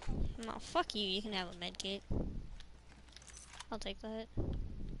heal. No, fuck you. You can have a med kit. I'll take that.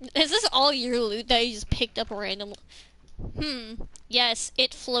 Is this all your loot that you just picked up randomly? Yes,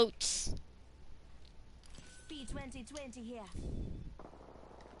 it floats. P2020 here.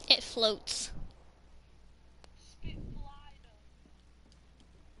 It floats. Spit fly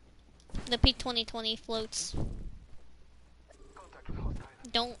though. The P2020 floats. Contact with hostile.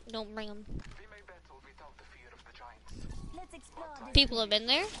 Don't bring them. We may battle without the fear of the giants. Let's explore this. People have been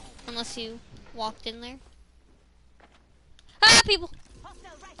there, unless you walked in there. Ah! got people.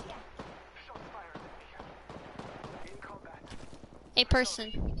 Shots fired. In combat. A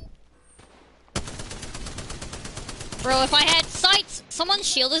person. Bro, if I had sights, someone's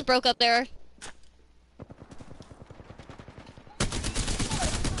shield is broke up there.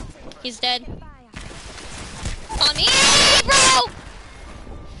 He's dead. On me, bro!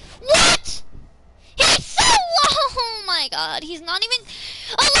 What? He's so low! Oh my god, he's not even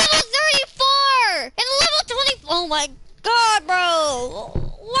a level 34! And a level 20. Oh my god, bro!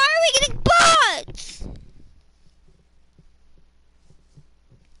 Why are we getting bots?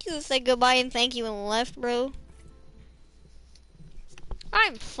 He just said goodbye and thank you and left, bro.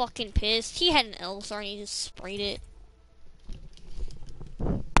 I'm fucking pissed. He had an L-star and he just sprayed it.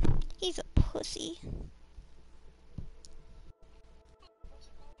 He's a pussy.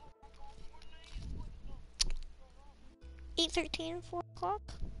 8:13, 4 o'clock.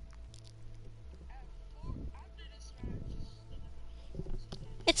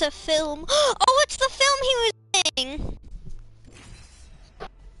 It's a film. Oh, it's the film he was saying.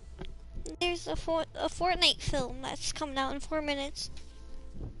 There's a Fortnite film that's coming out in 4 minutes.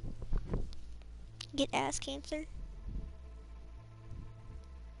 Get ass cancer.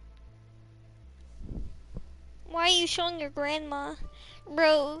 Why are you showing your grandma?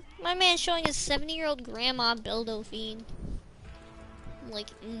 Bro, my man's showing his 70-year-old grandma Buildo feed. Like,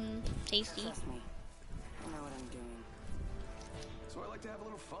 tasty. Trust me. I know what I'm doing. So I like to have a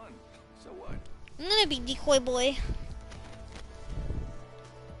little fun. So what? I'm gonna be decoy boy.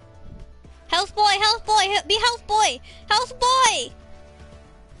 Health boy, health boy, be health boy, health boy!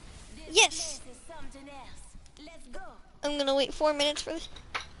 Yes! I'm gonna wait 4 minutes for this.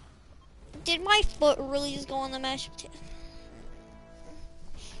 Did my foot really just go on the mashed potato?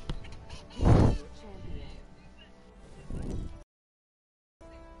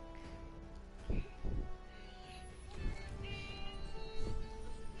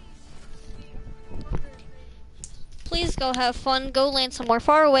 Please go have fun. Go land somewhere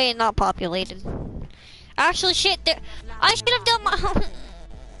far away and not populated. Actually, shit, I should have done my...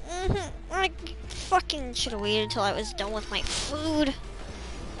 I fucking should have waited until I was done with my food.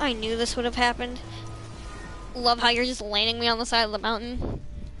 I knew this would have happened. Love how you're just landing me on the side of the mountain.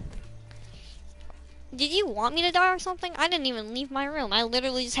 Did you want me to die or something? I didn't even leave my room. I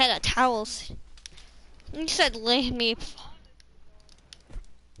literally just had a towel. You said lay me.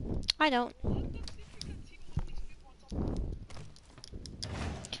 I don't.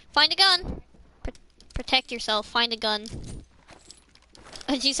 Find a gun. Protect yourself. Find a gun.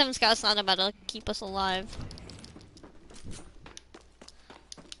 A G7 Scout's not about to keep us alive.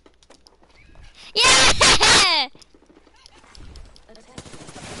 Yeah!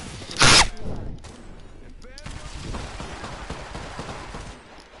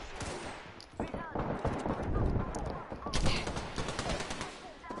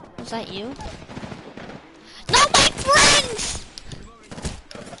 Was that you? No, my friends!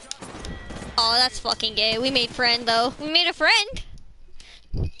 Oh, that's fucking gay. We made friend though. We made a friend.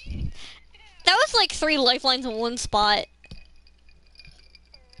 That was like 3 lifelines in one spot.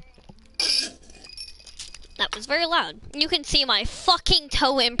 That was very loud. You can see my fucking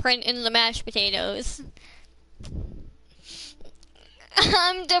toe imprint in the mashed potatoes.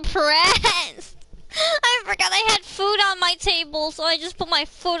 I'm depressed. I forgot I had food on my table, so I just put my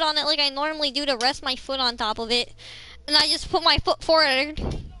foot on it like I normally do to rest my foot on top of it. And I just put my foot forward.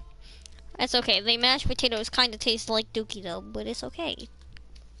 That's okay. The mashed potatoes kind of taste like Dookie though, but it's okay.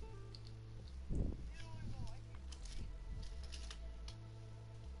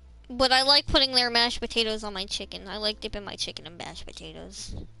 But I like putting their mashed potatoes on my chicken. I like dipping my chicken in mashed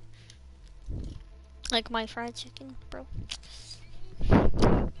potatoes. Like my fried chicken, bro.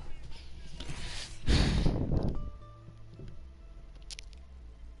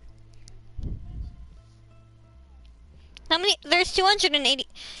 How many? There's 280.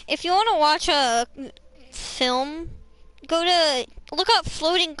 If you want to watch a film, look up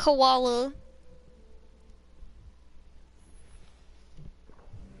Floating Koala.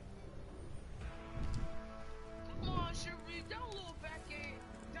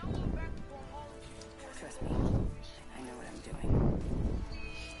 Trust me. I know what I'm doing.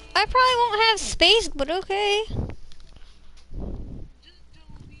 I probably won't have space, but okay.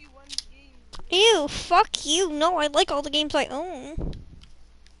 Ew, fuck you. No, I like all the games I own.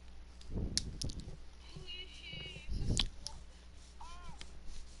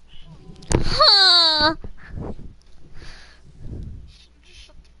 Huh.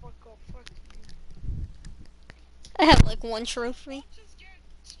 I have like 1 trophy.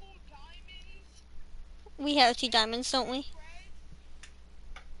 We have 2 diamonds, don't we?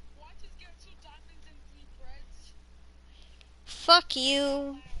 Fuck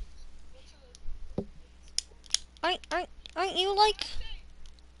you. Aren't you like?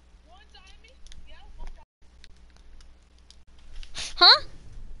 One diamond? Yeah, one diamond. Huh?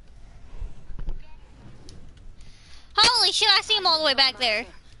 Holy shit! I see him all the way back there.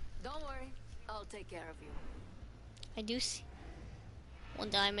 Don't worry, I'll take care of you. I do see one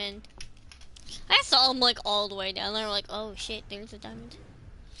diamond. I saw him like all the way down there. Like, oh shit, there's a diamond.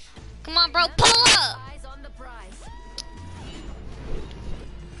 Come on, bro, pull up. Eyes on the prize.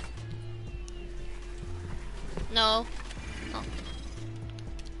 No. Oh.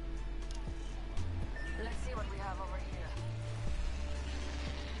 Let's see what we have over here.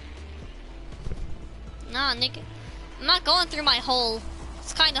 Nah, nigga. I'm not going through my hole.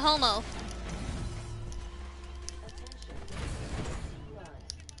 It's kind of homo.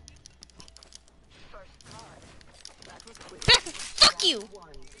 Fuck you.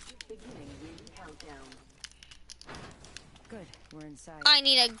 Good, we're inside. I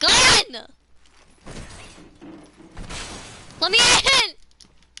need a gun. Let me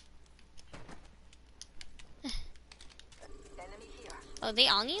in. Oh, they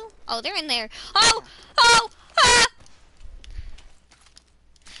on you? Oh, they're in there. Oh, oh, ah!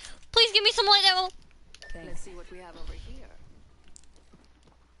 Please give me some light ammo. Let's see what we have over here.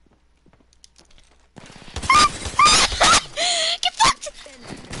 Get fucked!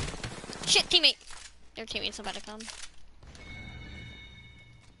 Shit, teammate. Their teammate's about to come.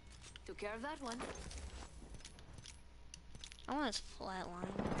 Took care of that one. I want his flat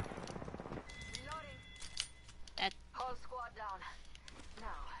line. That Whole squad down. Now,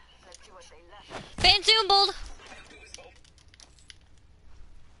 let's see what they left. ban zoomed.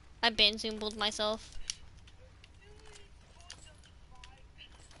 I ban zoomed myself.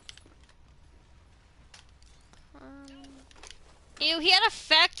 Ew, he had a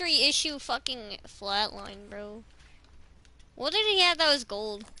factory issue fucking flatline, bro. What did he have that was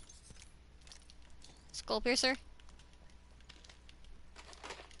gold? Skull piercer?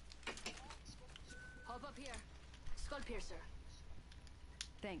 Hop up here. Skull piercer.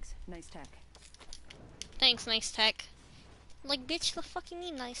 Thanks, nice tech. Thanks, nice tech. Like, bitch, the fuck you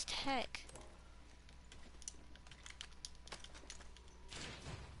need nice tech?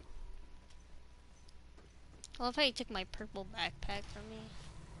 I love how you took my purple backpack from me.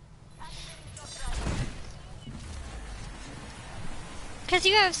 Cause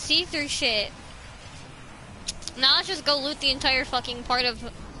you have see-through shit. Now let's just go loot the entire fucking part of...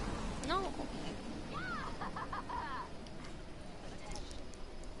 No.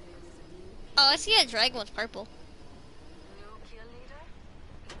 Oh, I see a dragon with purple.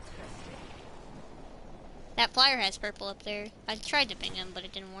 That flyer has purple up there. I tried to ping him, but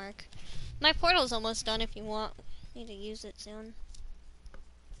it didn't work. My portal's almost done if you want me to use it soon.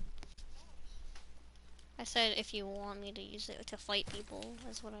 I said if you want me to use it to fight people,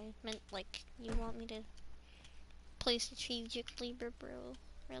 that's what I meant. Like, you want me to play strategically, bro.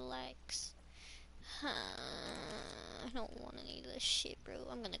 Relax. I don't want any of this shit, bro.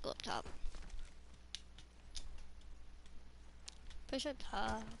 I'm gonna go up top. Push up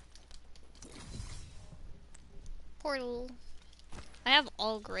top. Portal. I have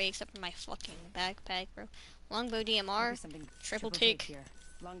all gray except for my fucking backpack, bro. Longbow DMR, triple take. Here.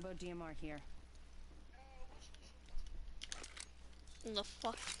 Longbow DMR here. The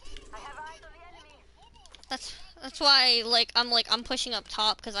fuck? I have eyes on the enemy. That's why I'm pushing up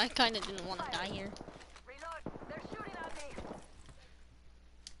top because I kind of didn't want to die here. Reload. They're shooting at me.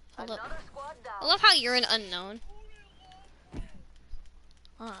 Hold up. Another squad down. I love how you're an unknown.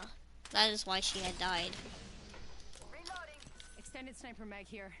 That is why she had died. Reloading. Extended sniper mag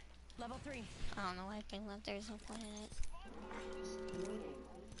here. Level 3. I don't know why I think that there's no point in it.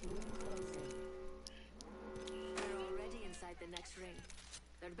 We're already inside the next ring.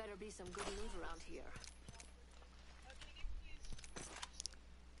 There better be some good loot around here.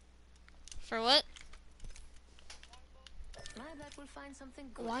 For what? I bet we'll find something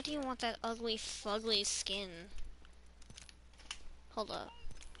good. Why do you want that ugly, fugly skin? Hold up.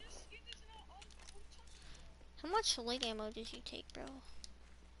 How much light ammo did you take, bro?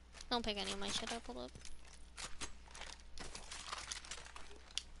 Don't pick any of my shit up. Hold up.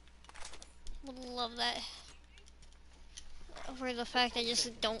 Would love that. For the fact I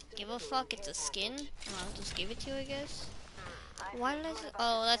just don't give a fuck. It's a skin. I'll just give it to you, I guess. Why did I?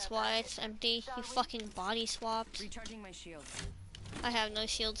 Oh, that's why it's empty. You fucking body swapped. Recharging my shield. I have no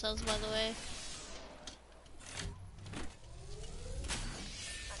shield cells, by the way.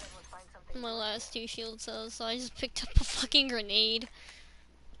 My last 2 shield cells, so I just picked up a fucking grenade.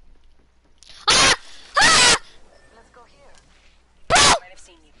 Ah! Ah! Let's go here. Bro! Might have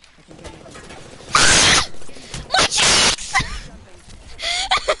seen you. Ah! My cheeks!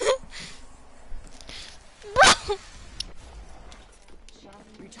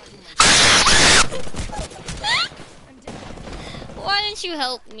 Why didn't you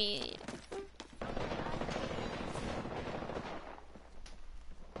help me?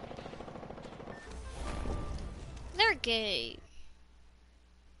 They're gay.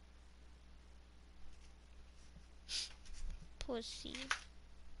 Pussy.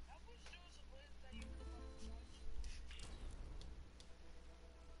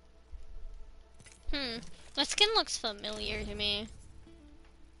 That skin looks familiar to me.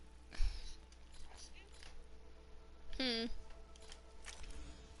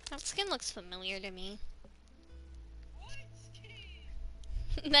 That skin looks familiar to me.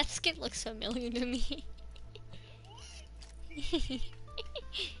 That skin looks familiar to me.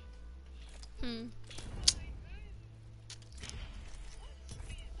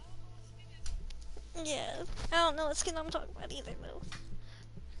 Yeah, I don't know what skin I'm talking about either though.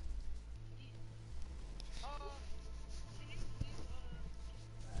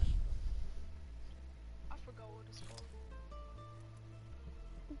 I forgot what it's called.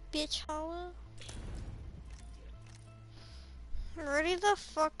 Bitch hollow. Ready the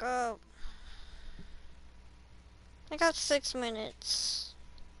fuck up. I got 6 minutes.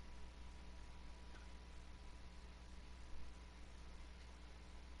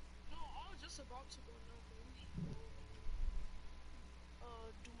 No, I was just about to go now.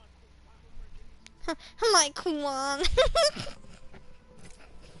 Do my homework. My Kumon.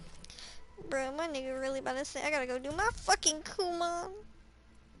 Bro, my nigga really about to say I gotta go do my fucking Kumon.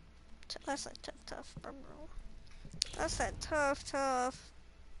 That's like tough, bro. That's that tough.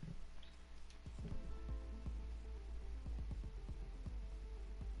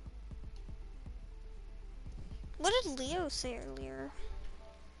 What did Leo say earlier?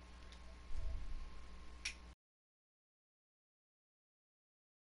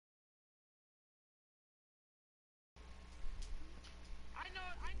 I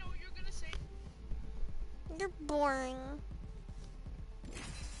know what you're gonna say. You're boring.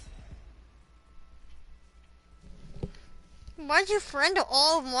 Why'd you friend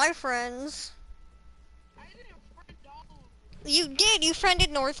all of my friends? I didn't friend all of them. You did. You friended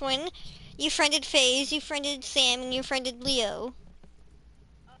Northwind. You friended FaZe. You friended Sam. And you friended Leo.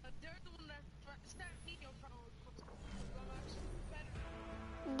 They're the one that sent me your friend request.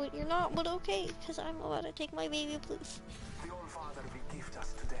 But you're not. But okay, because I'm about to take my baby, please. The All-Father will gift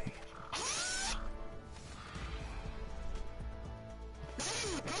us today.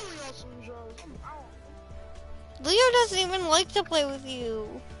 Leo doesn't even like to play with you.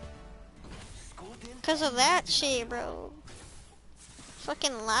 Because of that shit, bro.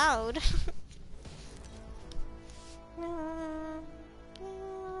 Fucking loud.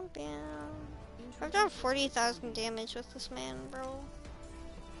 I've done 40,000 damage with this man, bro.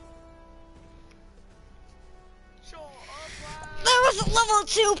 That was a level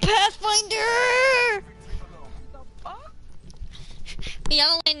 2 Pathfinder! Yeah,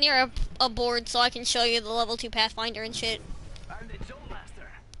 I'm landing near a board so I can show you the level 2 Pathfinder and shit. I'm the Joe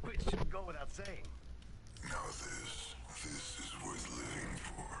Master, which should go without saying. Now this is worth living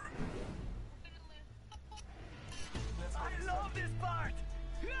for. I love this part!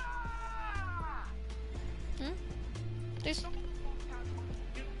 Ah! There's...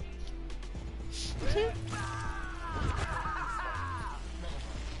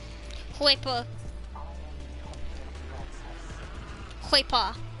 Huepa.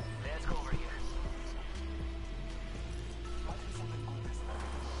 Huepa. Let's go over here.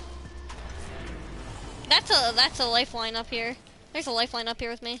 That's a lifeline up here. There's a lifeline up here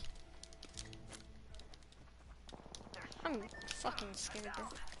with me. I'm fucking scared.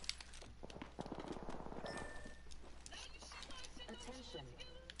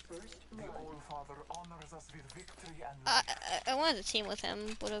 The All-Father honors us with victory and I wanted to team with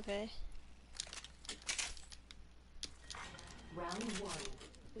him, but okay. Round 1.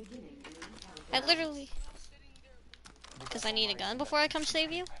 Beginning ring countdown. I literally... Because I need a gun before I come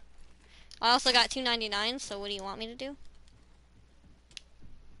save you. I also got 299, so what do you want me to do?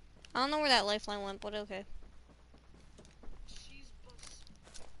 I don't know where that lifeline went, but okay.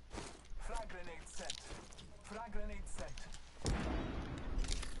 frag grenade sent. Frag grenade sent.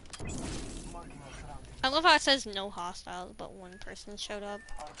 Marking our surroundings. I love how it says no hostiles, but one person showed up.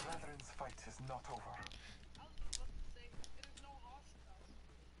 Our brethren's fight is not over.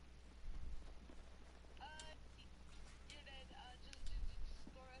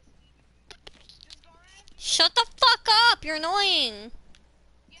 Shut the fuck up! You're annoying!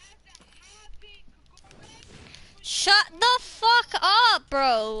 Shut the fuck up,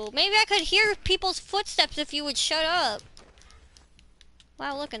 bro! Maybe I could hear people's footsteps if you would shut up.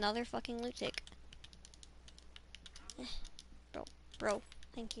 Wow, look, another fucking loot tick. Bro,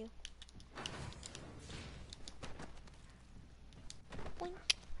 I Thank you. Boink.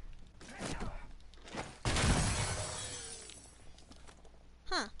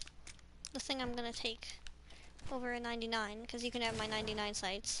 Huh. The thing I'm gonna take over a 99, because you can have my 99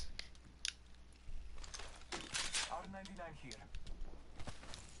 sights. R99 here.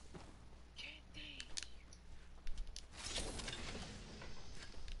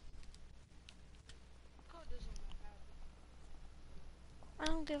 God doesn't matter. I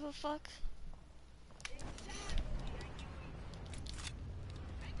don't give a fuck.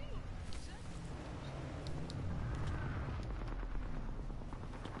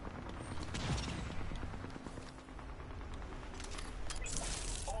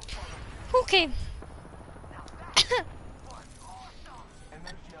 Okay.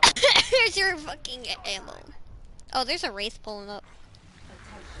 Here's your fucking ammo. Oh, there's a wraith pulling up.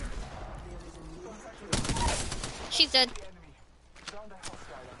 She's dead.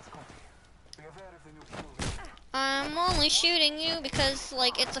 I'm only shooting you because,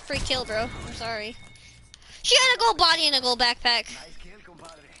 like, it's a free kill, bro. I'm sorry. She had a gold body and a gold backpack.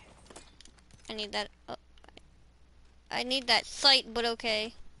 I need that. Oh. I need that sight, but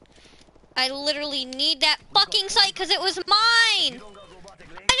okay. I literally need that fucking sight because it was mine! I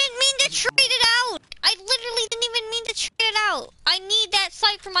didn't mean to trade it out! I literally didn't even mean to trade it out! I need that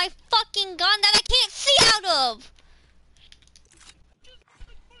sight for my fucking gun that I can't see out of!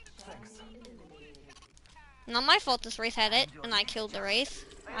 Not my fault this wraith had it, and I killed the wraith.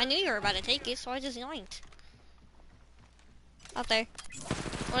 I knew you were about to take it, so I just yoinked. Up there.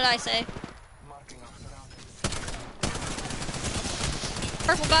 What did I say?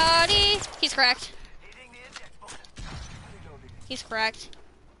 Purple body! He's cracked. He's cracked.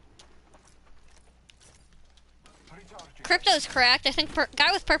 Crypto's cracked. I think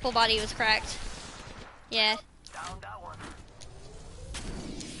guy with purple body was cracked. Yeah.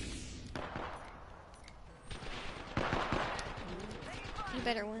 You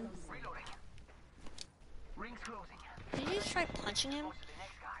better win. Did you just try punching him?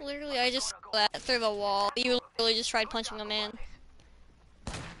 Literally, I just saw that through the wall. You literally just tried punching a man.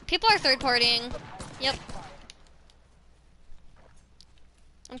 People are third-partying. Yep.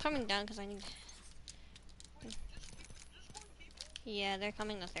 I'm coming down because I need... Yeah, they're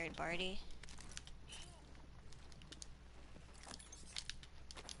coming to third party.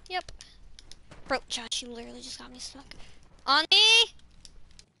 Yep. Bro, Josh, you literally just got me stuck. On me!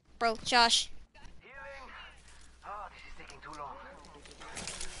 Bro, Josh.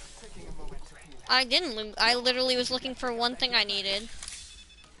 I didn't loot. I literally was looking for one thing I needed.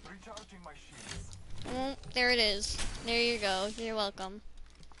 Oh, there it is. There you go. You're welcome.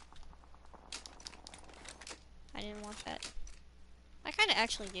 I didn't want that. I kind of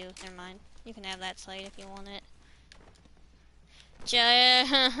actually do. Never mind. You can have that sight if you want it.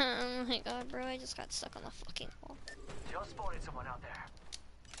 Oh my god, bro. I just got stuck on the fucking wall. Just spotted someone out there.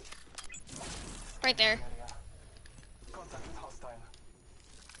 Right there. Contact with hostile.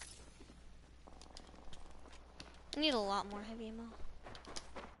 I need a lot more heavy ammo.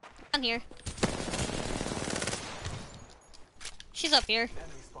 On here. She's up here.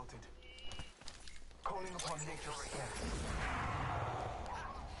 Enemy spotted. Calling upon nature's strength.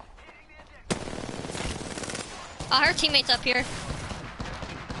 Her teammate's up here.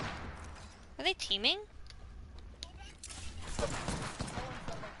 Are they teaming?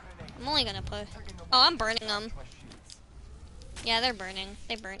 I'm only gonna push. Oh, I'm burning them. Yeah, they're burning.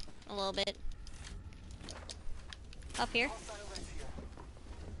 They burnt a little bit. Up here.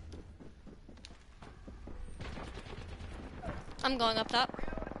 I'm going up top.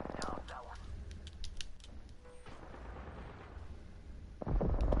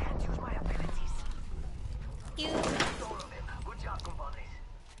 Can't use my abilities. You. Good job, compadres.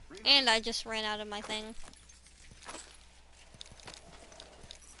 And I just ran out of my thing.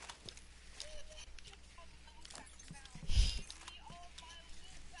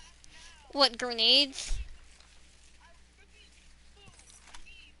 What, grenades?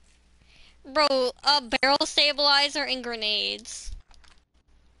 Bro, a barrel stabilizer and grenades.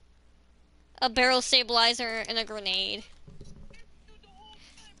 A barrel stabilizer and a grenade.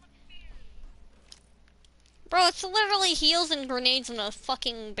 Bro, it's literally heals and grenades and a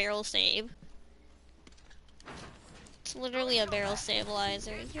fucking barrel save. It's literally a barrel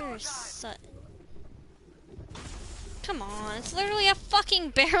stabilizer. You're such... Come on, it's literally a fucking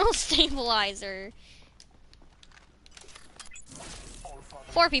barrel stabilizer.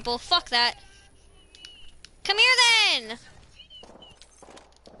 4 people, fuck that. Come here then!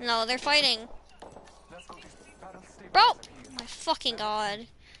 No, they're fighting. Bro! My fucking god.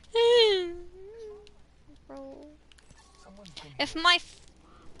 Bro. If my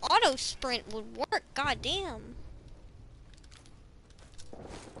auto sprint would work. God damn.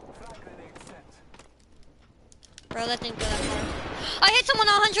 Bro, that didn't go that far. I hit someone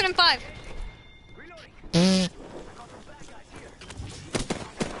on 105.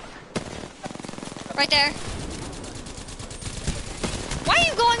 Right there. Why are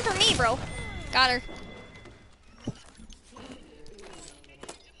you going for me, bro? Got her.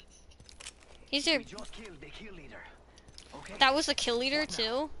 He's your... That was a kill leader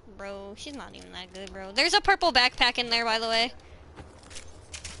too? Bro, she's not even that good, bro. There's a purple backpack in there, by the way.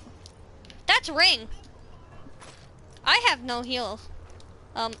 That's Ring. I have no heal.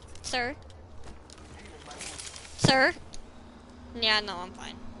 Sir? Sir? Yeah, no, I'm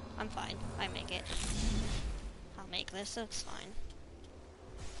fine. I'm fine. I make it. I'll make this, it's fine.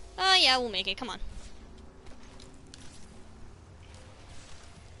 Yeah, we'll make it, come on.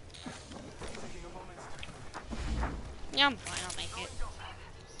 Yeah, I'm fine, I'll make it.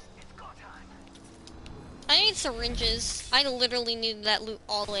 I need syringes. I literally needed that loot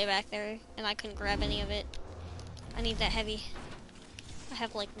all the way back there, and I couldn't grab any of it. I need that heavy. I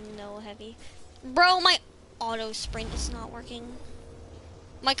have, like, no heavy. Bro, my auto sprint is not working.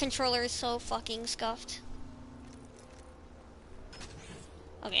 My controller is so fucking scuffed.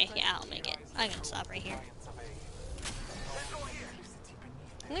 Okay, yeah, I'll make it. I can stop right here.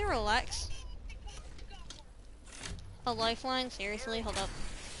 Can we relax? A lifeline? Seriously? Hold up.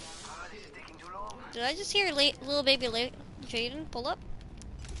 Did I just hear little baby Jaden pull up?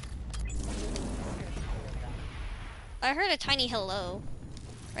 I heard a tiny hello.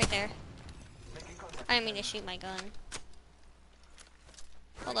 Right there. I didn't mean to shoot my gun.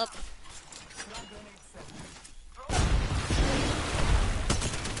 Hold up.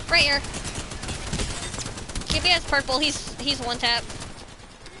 Right here. Gibby has purple. He's one tap.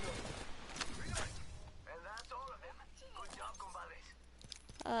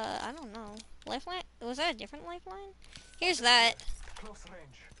 I don't know. Lifeline? Was that a different lifeline? Here's that.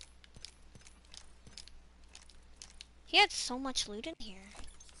 He had so much loot in here.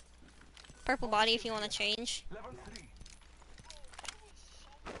 Purple body if you want to change.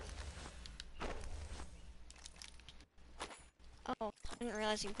 Oh, I didn't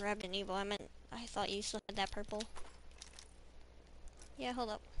realize you grabbed an Evo. I thought you still had that purple. Yeah, hold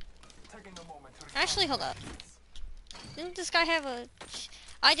up. Actually, hold up. Didn't this guy have a...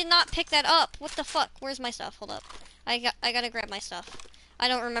 I did not pick that up. What the fuck? Where's my stuff? Hold up. I gotta grab my stuff. I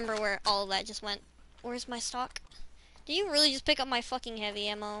don't remember where all of that just went. Where's my stock? Do you really just pick up my fucking heavy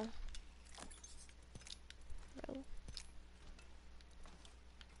ammo? Bro.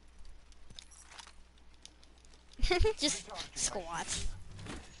 Just squat.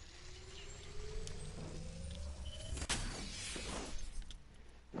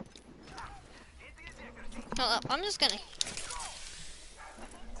 Hold up. I'm just gonna...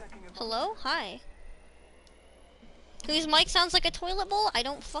 Hello? Hi. Whose mic sounds like a toilet bowl? I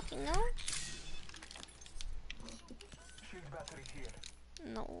don't fucking know.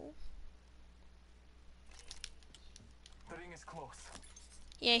 No. The ring is close.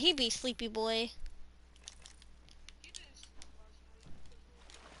 Yeah, he be sleepy boy.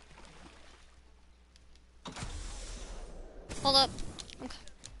 Hold up. Okay.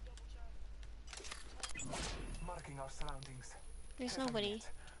 Marking our surroundings. There's nobody.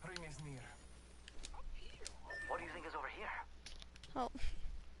 Ring is near. What do you think is over here? Oh.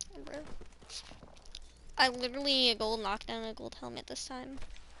 Bro. I literally gold knockdown and a gold helmet this time.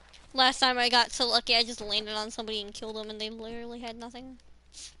 Last time I got so lucky I just landed on somebody and killed them and they literally had nothing.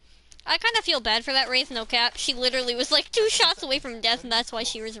 I kind of feel bad for that Wraith, no cap. She literally was like 2 shots away from death and that's why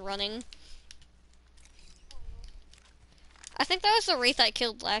she was running. I think that was the Wraith I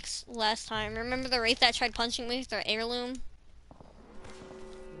killed last time. Remember the Wraith that tried punching me with their heirloom?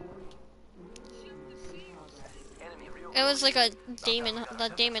 It was like a Demon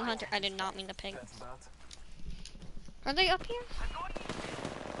Hunter. I did not mean to ping. Are they up here?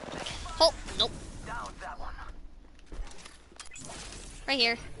 Oh, nope. Right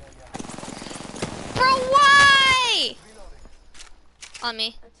here. Bro, why? On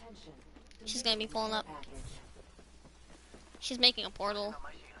me. She's gonna be pulling up. She's making a portal.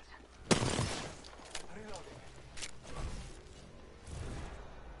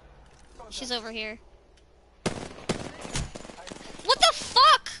 She's over here. What the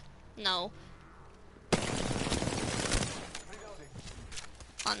fuck? No.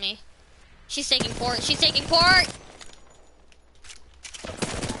 On me. She's taking port. She's taking port.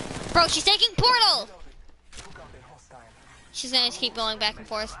 Bro, she's taking portal. She's gonna keep going back and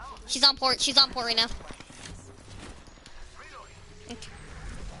forth. She's on port. She's on port right now.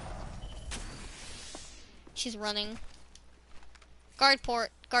 She's running. Guard port.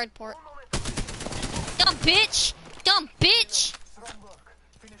 Guard port. Dumb bitch! Dumb bitch! Strong work.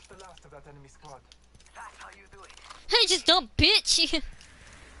 Finish the last of that enemy squad. That's how you do it. I just dumb bitch!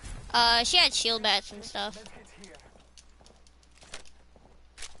 She had shield bats and stuff. Medkit here.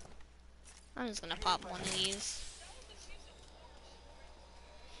 I'm just gonna pop one of these.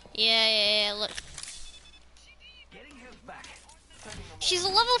 Yeah, look. Getting health back. She's a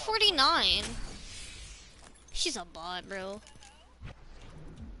level 49. She's a bot, bro.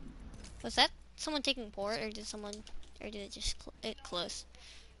 Was that someone taking port, or did it just it close?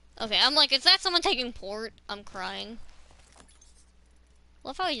 Okay, I'm like, is that someone taking port? I'm crying.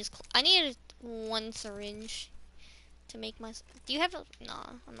 Love how I needed one syringe to make my. Do you have a?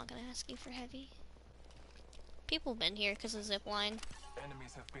 Nah, I'm not gonna ask you for heavy. People been here because of zip line.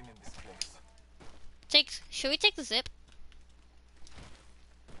 Enemies have been in this place. Should we take the zip?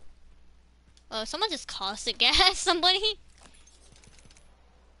 Oh, someone just caustic gas somebody.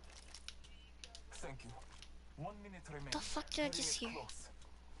 Thank you. 1 minute remains. The fuck did I Ring just is hear? close.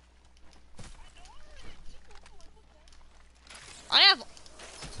 I have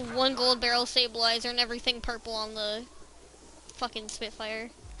one gold barrel stabilizer and everything purple on the fucking Spitfire.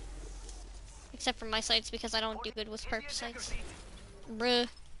 Except for my sights because I don't do good with purple sights. Bruh.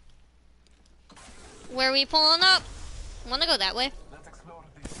 Where are we pulling up? Wanna go that way? Let's explore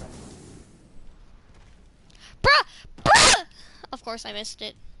this side. Bruh! Of course I missed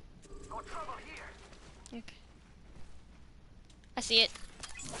it. Got trouble here. Okay. I see it.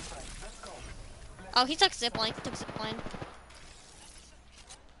 Oh, he took zipline. He took zipline.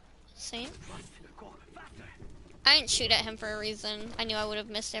 Same. I didn't shoot at him for a reason. I knew I would have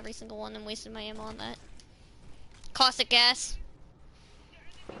missed every single one and wasted my ammo on that. Caustic gas.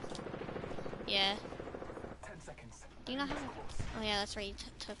 Yeah. 10 seconds. Do you know how? Oh yeah, that's right. You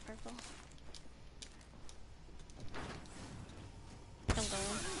took purple. Don't go.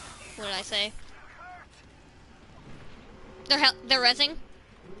 What did I say? They're rezzing.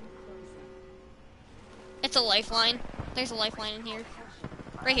 It's a lifeline. There's a lifeline in here.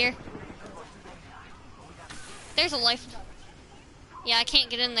 Right here. There's a life. Yeah, I can't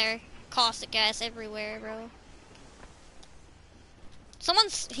get in there. Caustic gas everywhere, bro.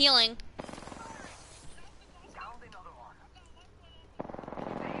 Someone's healing. Downed another one.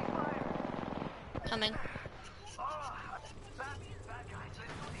 Taking fire. Coming. Oh, bad guys.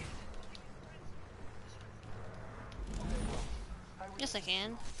 Let's do this. Yes, I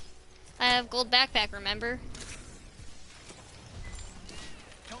can. I have gold backpack, remember?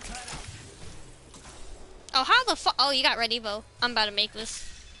 Oh, how the fuck? Oh, you got Red Evo. I'm about to make this.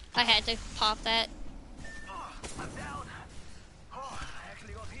 I had to pop that. I'm down. Oh, I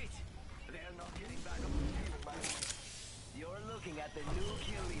actually got hit. They're not getting back up to healing, by the way. You're looking at the new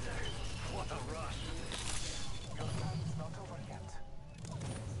kill leader. What a rush. Your time's not over yet.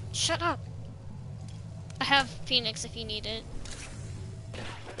 Shut up. I have Phoenix if you need it.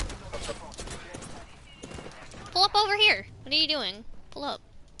 Pull up over here. What are you doing? Pull up.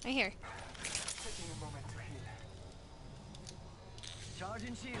 Right here. Taking a moment to heal.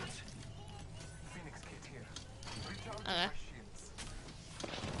 Charging shields. Phoenix kit here. Recharging Okay. my shields.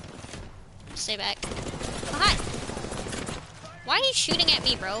 Stay back. Oh, hi. Why are you shooting at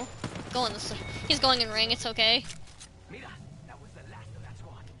me, bro? Go in this. He's going in ring. It's okay. Mira, that was the last of that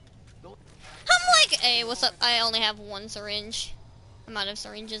squad. I'm like, hey, what's up? I only have one syringe. I'm out of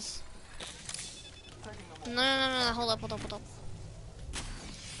syringes. No, hold up.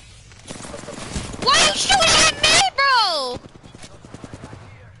 Why are you shooting at me, bro?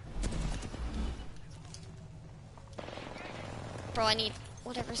 Bro, I need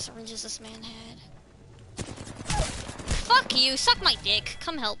whatever syringes this man had. Fuck you, suck my dick.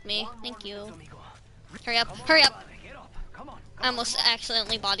 Come help me. Thank you. Hurry up. Get up. Come on. I almost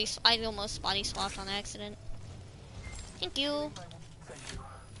accidentally I almost body swapped on accident. Thank you.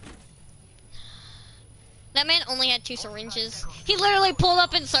 That man only had 2 syringes. He literally pulled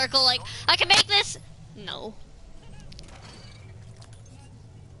up in circle like, I can make this! No.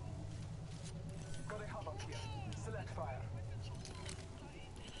 Got a hub up here. Select fire.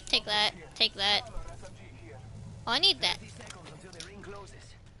 Take that. Take that. SMG here. Oh, I need that. 30 seconds until the ring closes.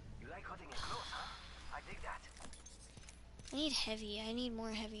 You like cutting it close, huh? I dig that. I need heavy. I need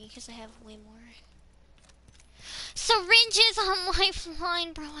more heavy because I have way more. Syringes on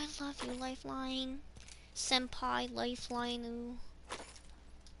Lifeline, bro. I love you, Lifeline. Senpai, Lifeline, ooh.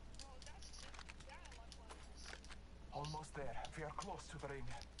 Almost there. We are close to the ring.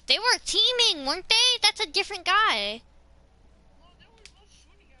 They were teaming, weren't they? That's a different guy.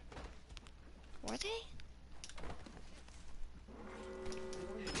 Were they?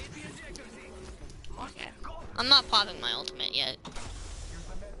 I'm not popping my ultimate yet. Use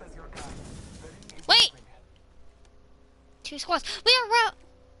the map as your guide. The ring is Wait! moving. 2 squads.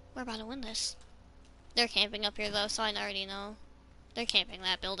 We're about to win this. They're camping up here though, so I already know. They're camping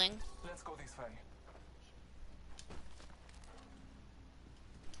that building. Let's go this way.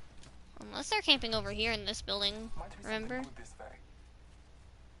 Unless they're camping over here in this building. Might be Remember? something good this way.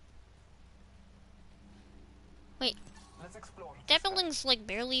 Wait, Let's explore. that building's like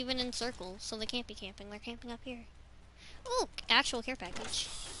barely even in circle, so they can't be camping. They're camping up here. Ooh, actual care package.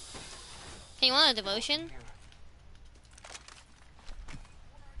 Hey, you want a devotion? Here.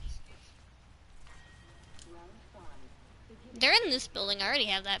 They're in this building. I already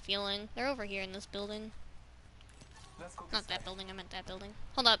have that feeling. They're over here in this building. Let's go this Not that way. building, I meant that building.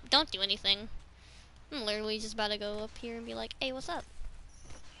 Hold up, don't do anything. I'm literally just about to go up here and be like, hey, what's up?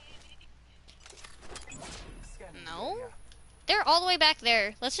 Scanning the No? area. They're all the way back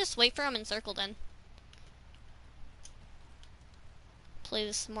there. Let's just wait for them in circle then. Play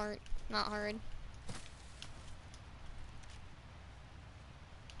this smart, not hard.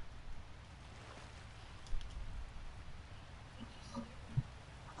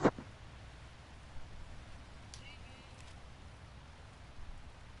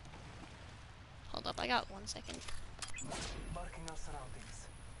 Hold up, I got 1 second. Marking our surroundings.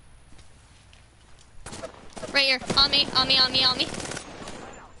 Right here, on me, on me, on me, on me.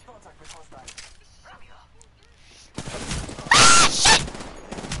 Contact with hostile. Ah,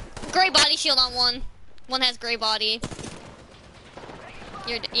 shit! Gray body shield on one. One has gray body.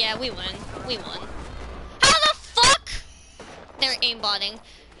 Yeah, we win. We won. How the fuck? They're aimbotting.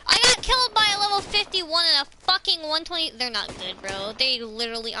 I got killed by a level 51 and a fucking 120. They're not good, bro. They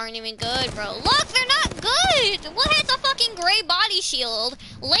literally aren't even good, bro. Look, they're not good. One has a fucking gray body shield.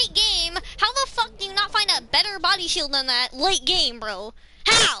 Late game. How the fuck do you not find a better body shield than that late game, bro?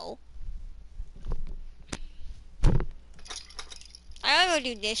 How? I gotta go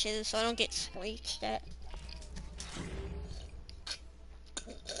do dishes so I don't get screeched at.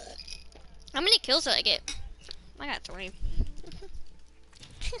 How many kills did I get? I got 3.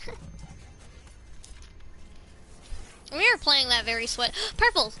 We were playing that very sweat.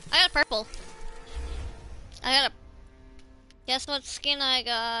 Purple! I got a purple. I got a... Guess what skin I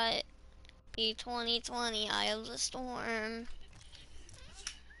got? P2020, Eye of the Storm.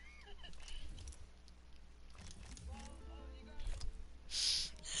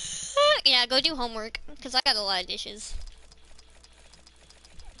 Yeah, go do homework, because I got a lot of dishes.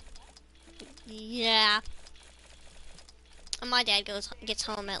 Yeah. And my dad gets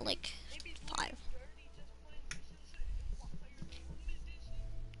home at like 5.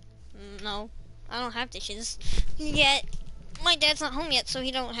 No, I don't have dishes yet. My dad's not home yet, so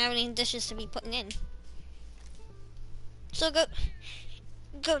he don't have any dishes to be putting in. So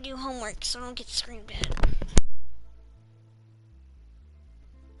go do homework so I don't get screamed at.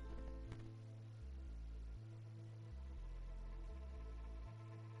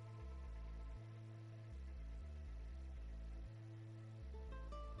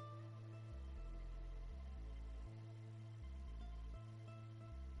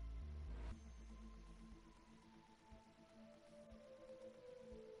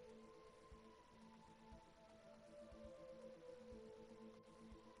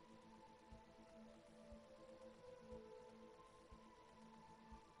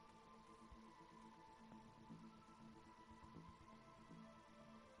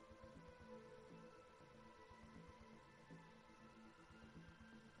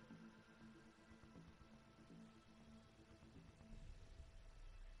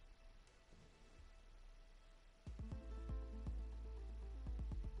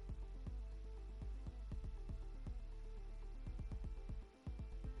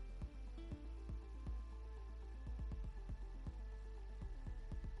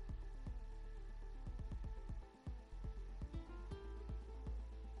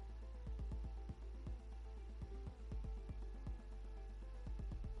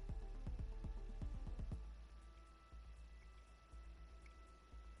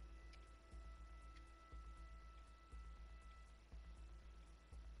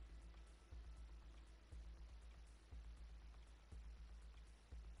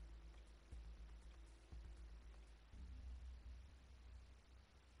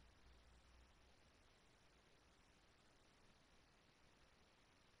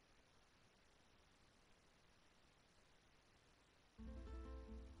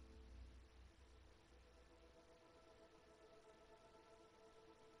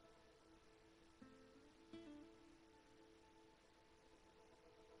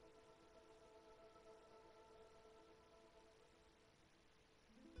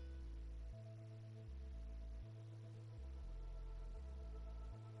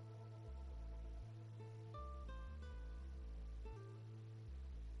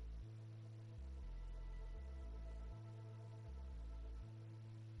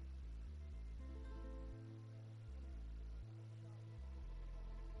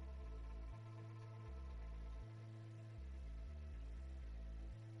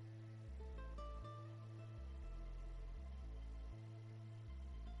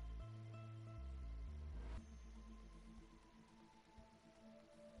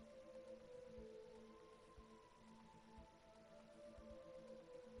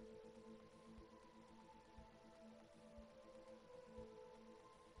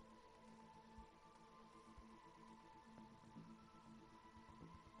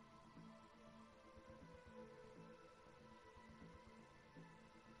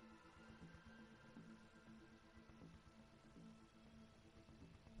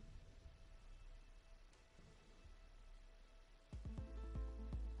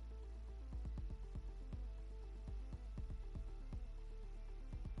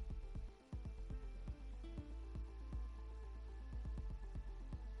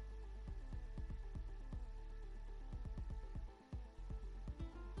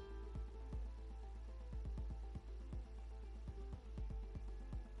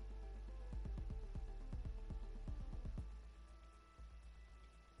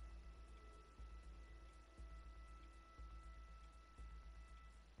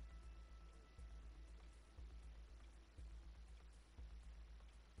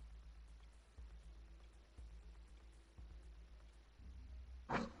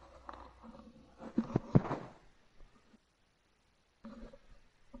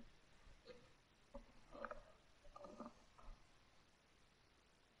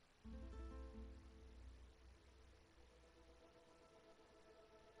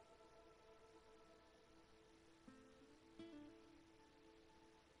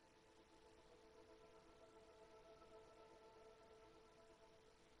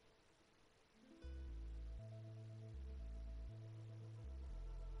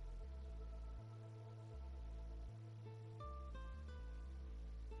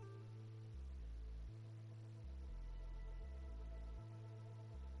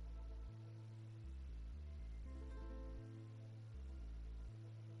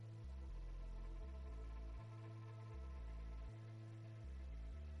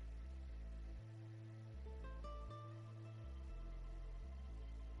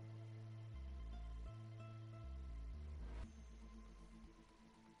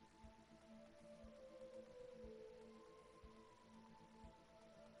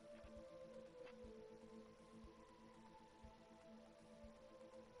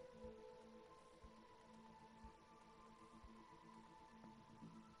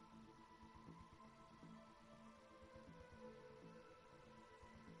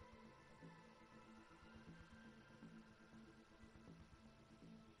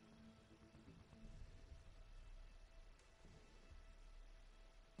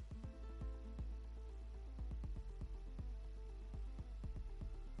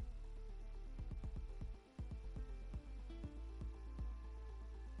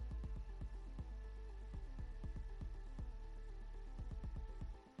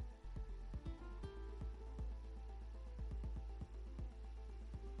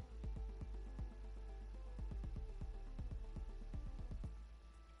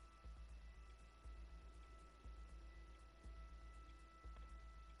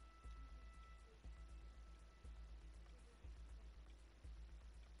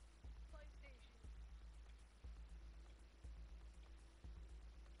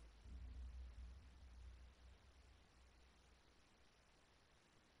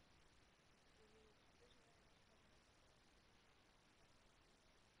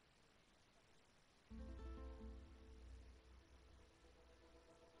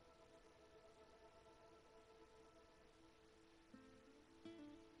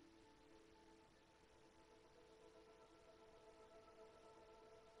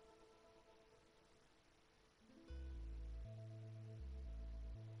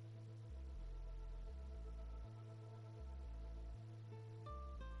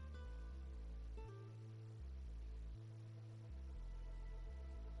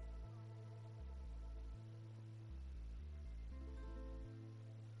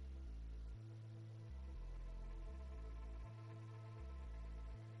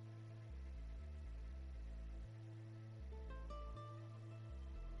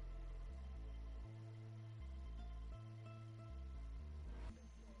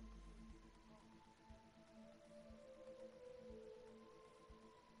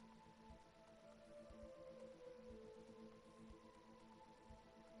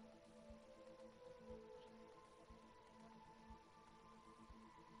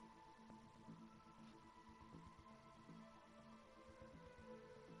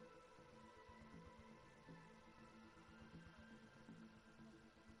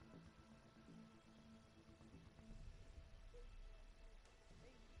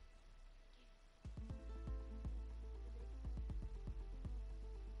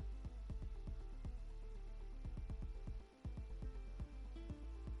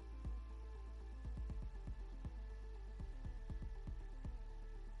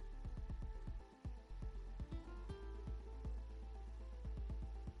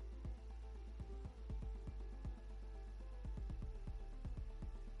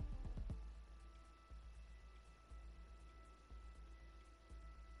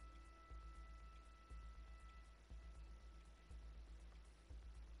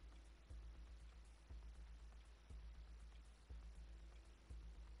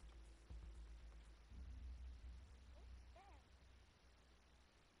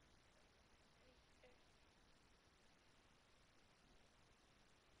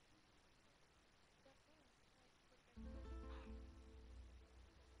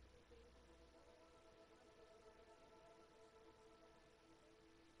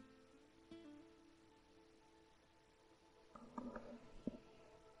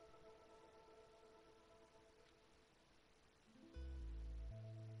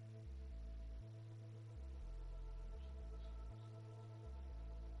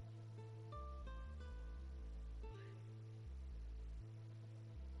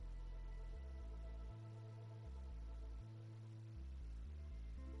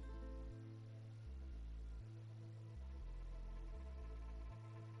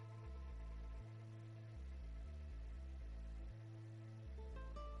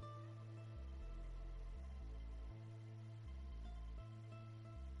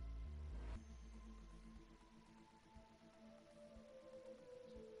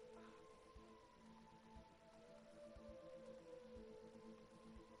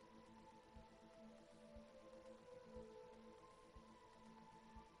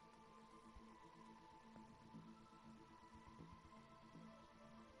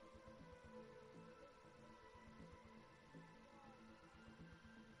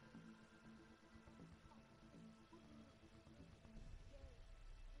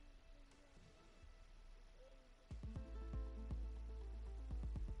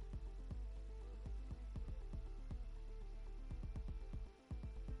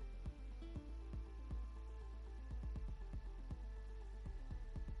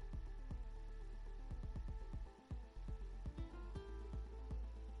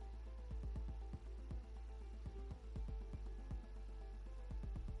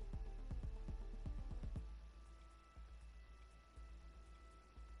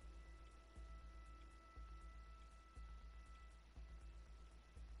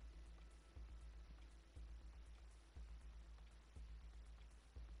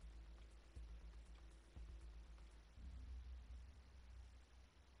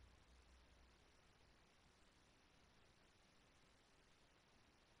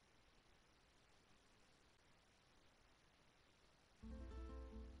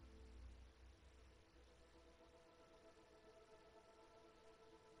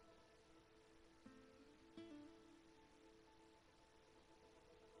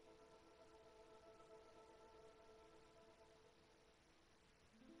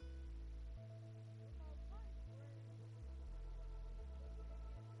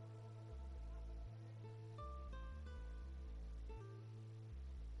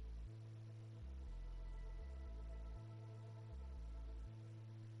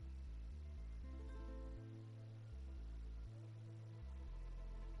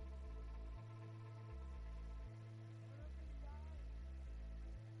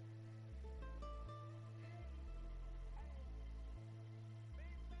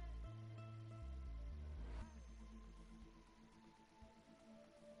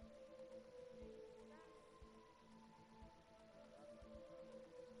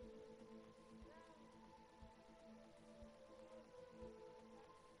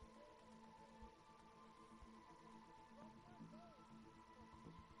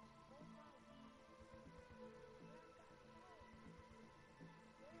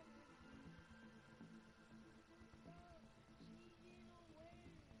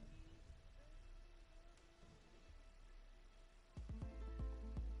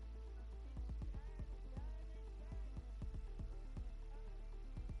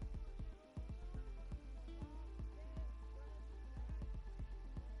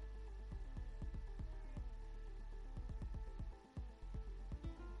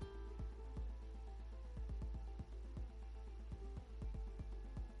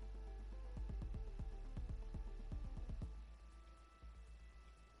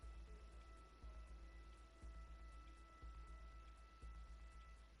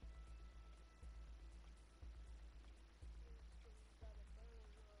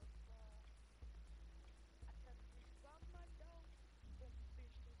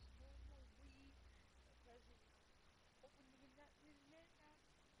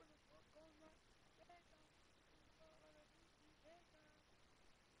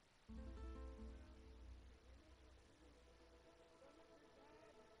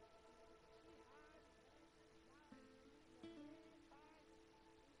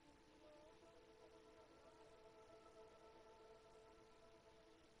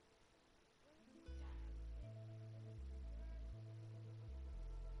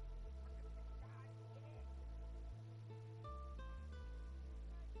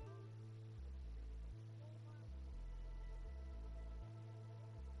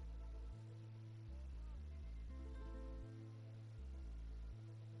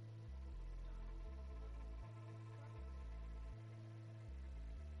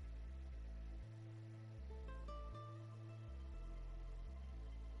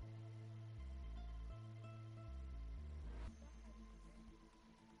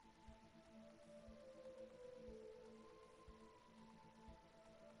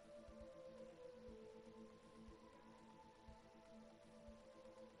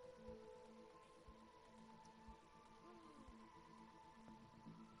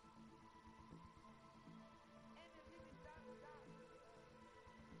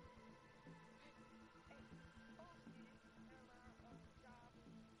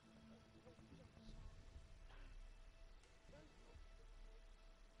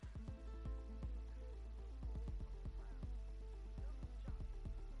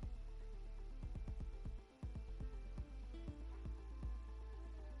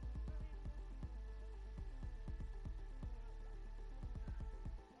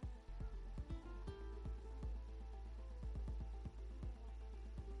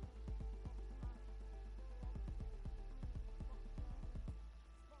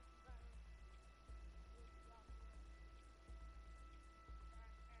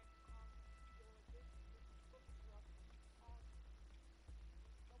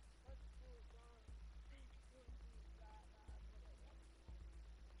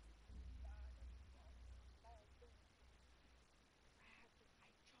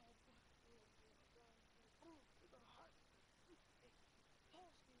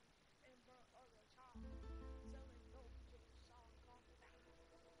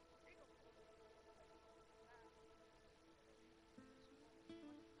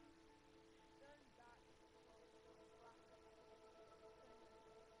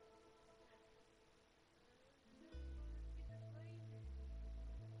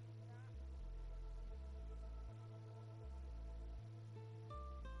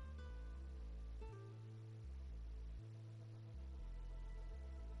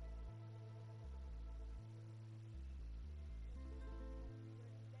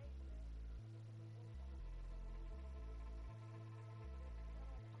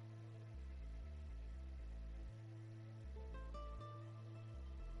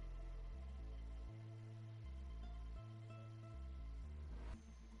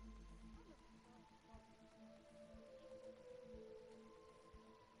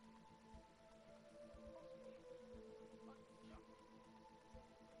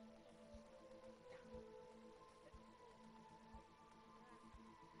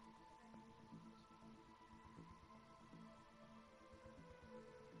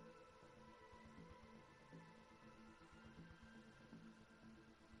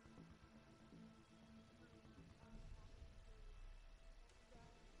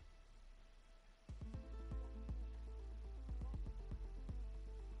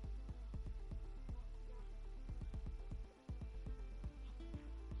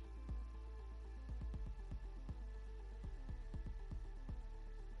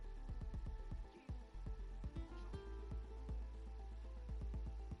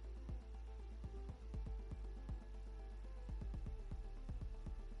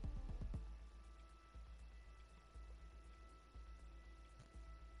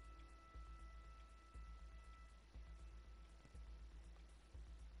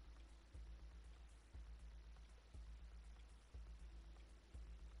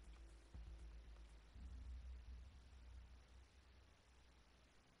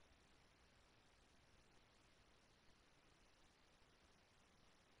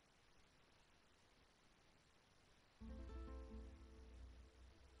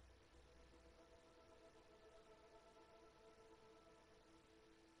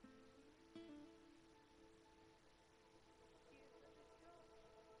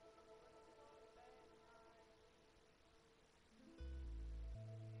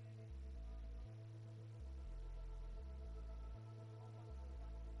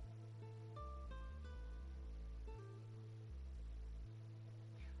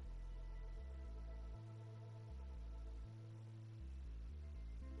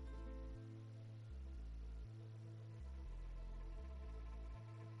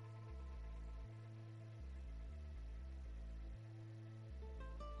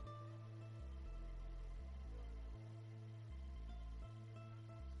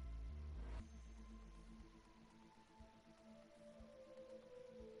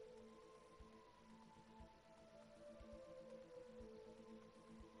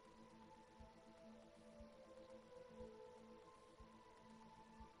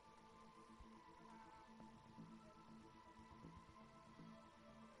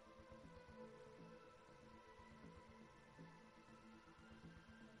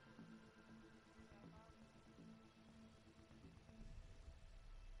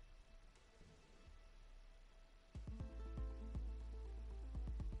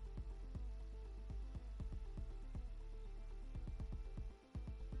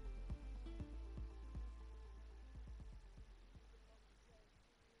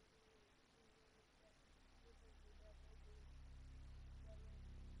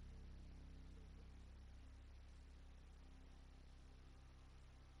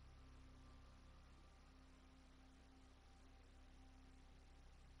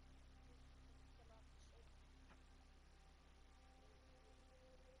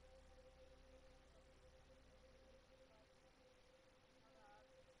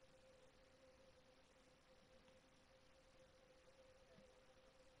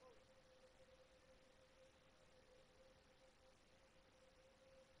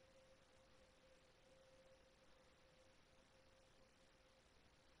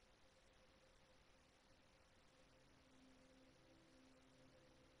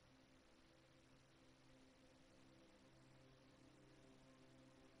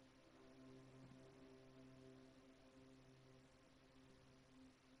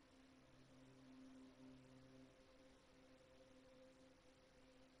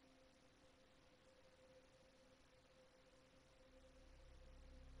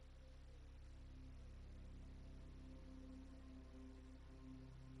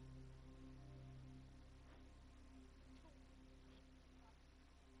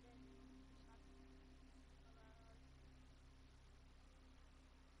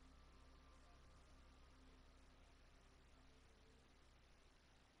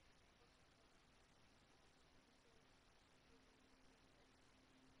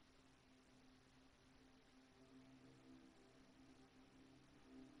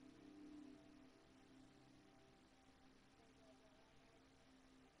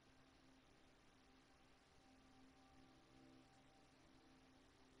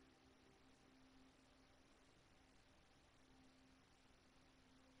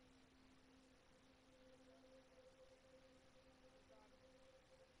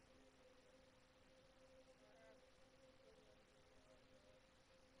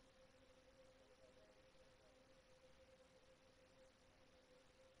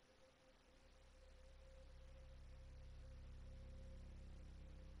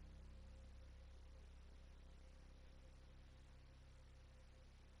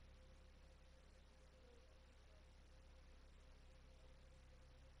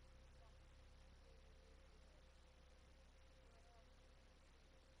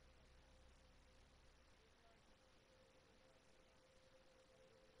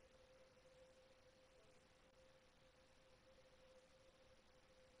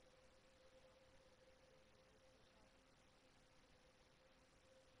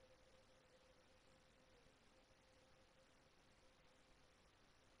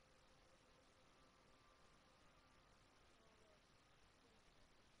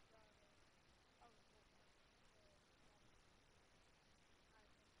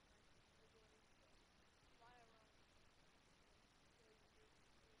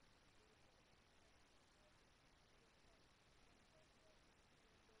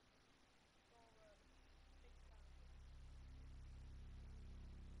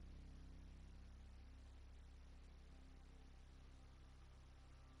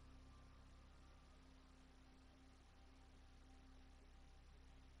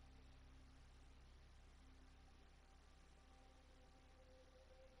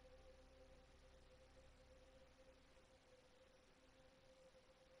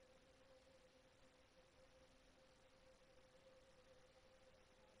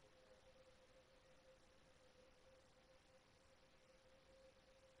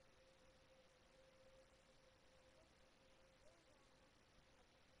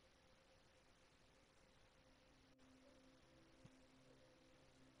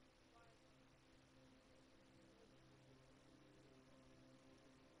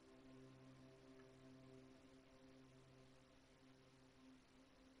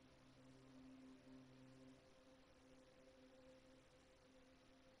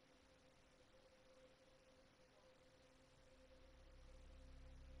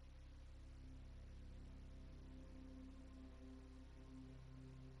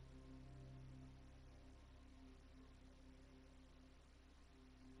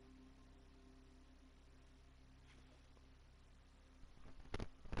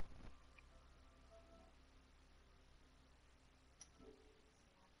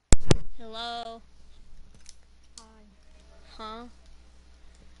 Hello. Huh?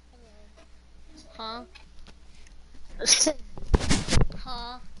 Huh?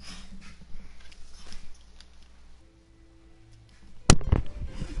 Huh?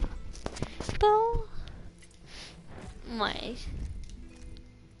 Bo. My.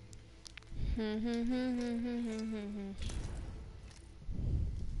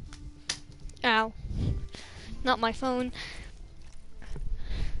 Ow. Not my phone.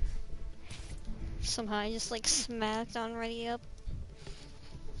 Somehow I just like smacked on Ready Up.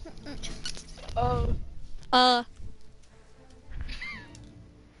 Oh, Uh,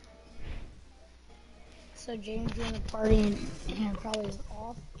 so James joined the party and probably was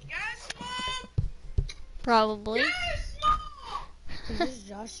off. probably. Is this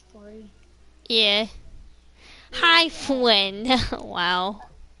Josh's party? Yeah. Hi, Flynn. Wow.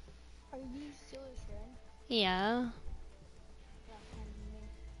 Are you still his friend? Yeah.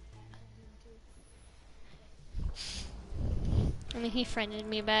 I mean, he friended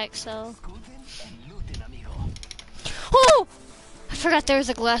me back, so. Scooten and looten, amigo. Oh! I forgot there was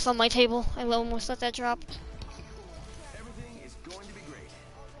a glass on my table. I almost let that drop. Everything is going to be great.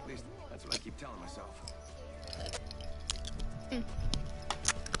 At least that's what I keep telling myself.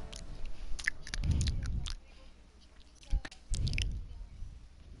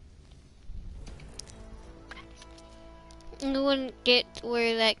 I wouldn't get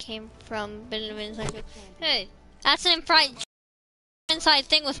where that came from. Benjamin's like, hey, that's an inside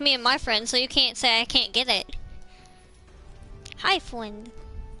thing with me and my friends, so you can't say I can't get it. Hi, Flynn.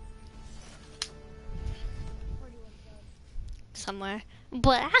 Somewhere.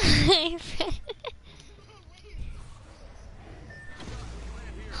 But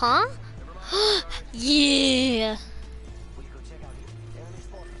huh? Yeah. We could check out here. Enemy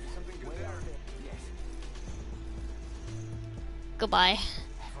spotted. Something way out there. Yes. Goodbye.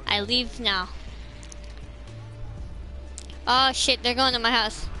 I leave now. Oh shit, they're going to my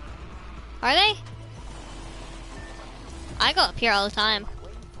house. Are they? I go up here all the time.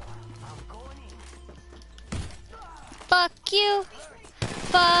 Fuck you.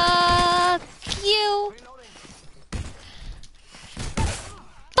 Fuck you.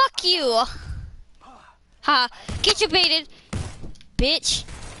 Fuck you. Ha. Get you baited. Bitch.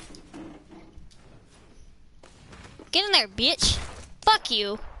 Get in there, bitch. Fuck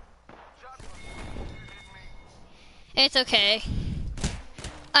you. It's okay.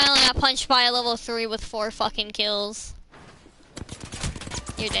 I only got punched by a level 3 with 4 fucking kills.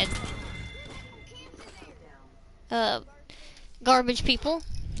 You're dead. Garbage people.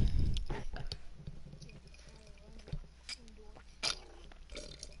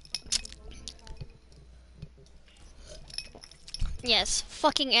 Yes,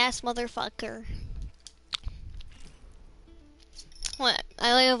 fucking ass motherfucker. What?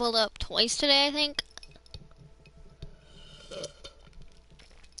 I leveled up twice today, I think.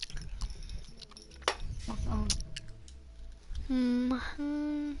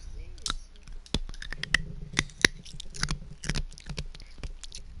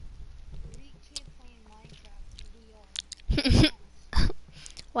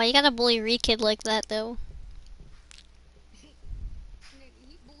 Why you gotta bully Rekid like that, though? He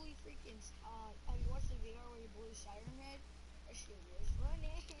bullied freaking, have you watched the video where he bullied Siren Head? That shit was funny.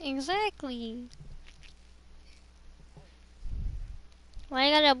 Exactly. Why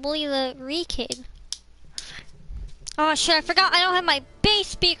you gotta bully the Rekid? Oh shit, I forgot I don't have my bass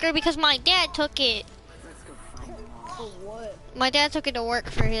speaker because my dad took it. For what? My dad took it to work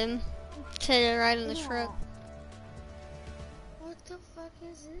for him to ride in the truck. What the fuck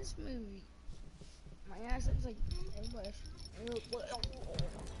is this movie? My ass looks like everybody.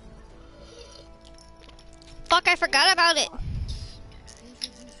 Fuck, I forgot about it.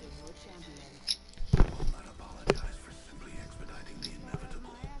 I'll not apologize for simply expediting the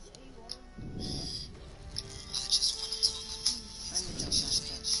inevitable.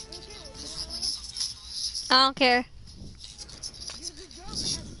 I don't care. I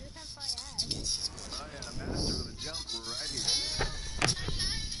am a master of the jump right here.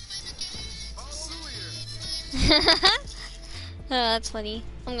 Hallelujah. Oh, that's funny.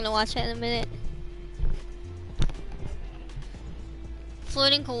 I'm gonna watch that in a minute.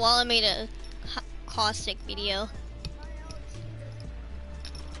 Floating Koala made a caustic video.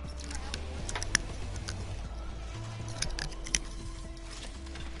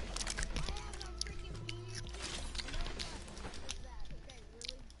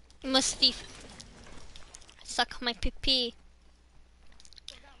 Mustif. Suck my pee.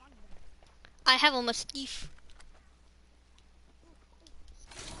 I have a mustif.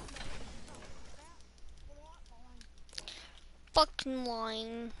 Fucking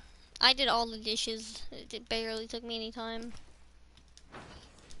line. I did all the dishes. It barely took me any time.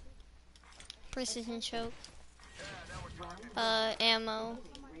 Precision choke. Ammo.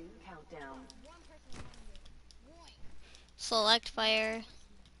 Select fire.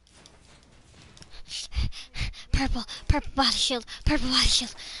 Purple body shield, purple body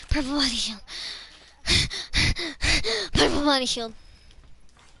shield, purple body shield. Purple body shield.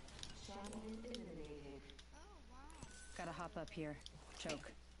 Gotta hop up here.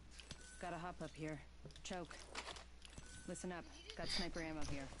 Choke. Gotta hop up here. Choke. Listen up. Got sniper ammo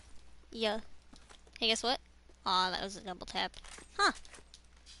here. Yeah. Hey, guess what? Aw, that was a double tap. Huh.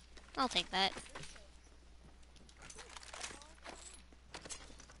 I'll take that.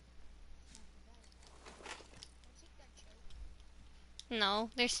 No,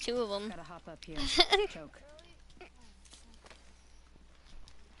 there's two of them. Gotta hop up here. Choke.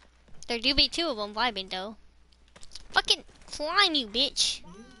 There do be two of them vibing though. Fucking climb, you bitch.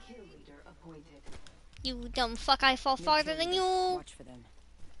 You dumb fuck, I fall farther than you. Watch for them.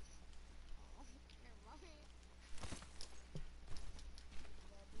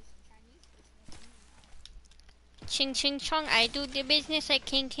 Ching ching chong, I do the business like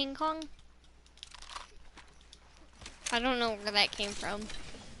King King Kong. I don't know where that came from.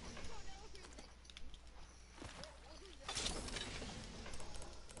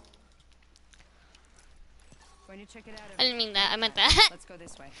 Going to check it out. I didn't mean that, I meant that. Let's go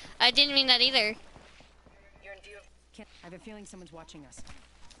this way. I didn't mean that either. I have a feeling someone's watching us.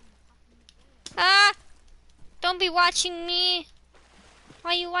 Ah! Don't be watching me.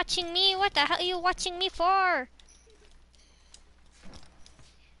 Why are you watching me? What the hell are you watching me for?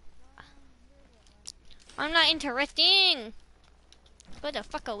 I'm not interesting. Go the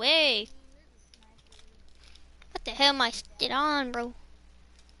fuck away. What the hell am I still on, bro?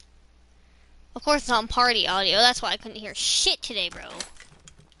 Of course it's on party audio. That's why I couldn't hear shit today, bro.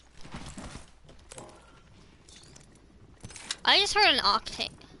 I just heard an octane.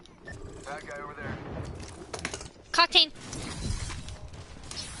 That guy over there. Cocktain.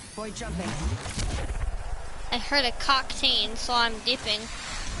 Boy jumping. I heard a cocktain, so I'm dipping.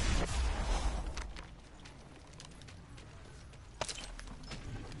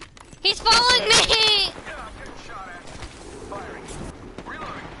 He's following me! Yeah, I'm getting shot at. Firing.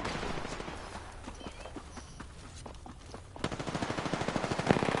 Reloading.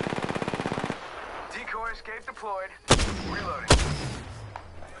 Decoy escape deployed. Reloading.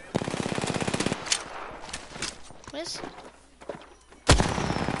 What is?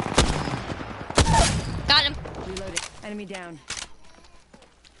 Got him. Reloaded. Enemy down.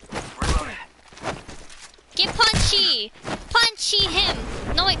 Reloading. Get punchy! Punchy him!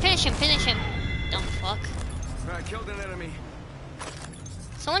 No, wait, finish him, finish him. Dumb fuck. I killed an enemy.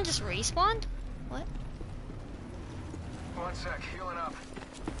 Someone just respawned? What? 1 sec, healing up.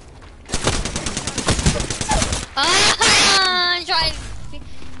 Ah! Try.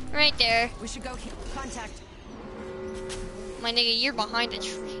 Right there. We should go. Contact. My nigga, you're behind a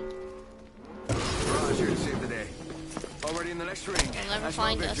tree. Raj here to save the day. Already in the next ring. You'll never I smell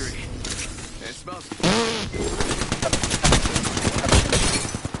find us. victory. It smells.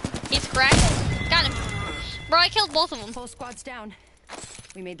 He's cracked. Got him. Bro, I killed both of them. Whole squad's down.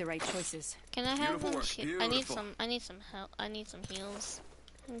 We made the right choices. Can I have Beautiful one? work, Shit, I need beautiful. some. I need some help. I need some heals.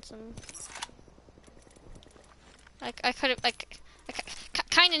 I need some. I could have. I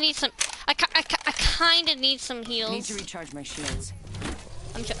kind of need some. I kind of need some I need heals. to recharge my shields.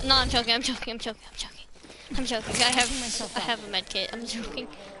 No, I'm joking. I'm joking. I'm joking. I'm joking. I'm joking. I have a med kit. I'm joking.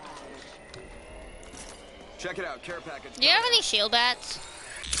 Check it out, care package. Do you have any shield bats?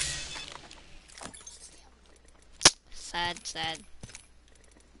 Sad, sad.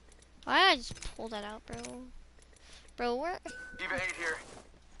 Why did I just pull that out, bro? Bro, where? Eva 8 here.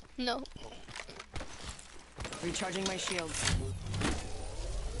 No. Recharging my shields.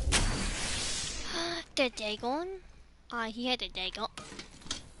 The Dagon? He had the Dagon.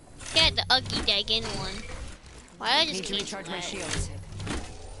 He had the ugly Dagon one. Why did I just Need to cancel recharge my that? shields.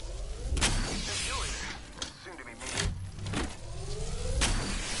 Soon to be me.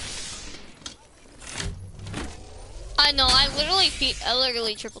 I know, I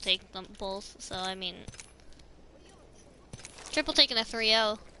literally triple take them both, so I mean. Triple taking a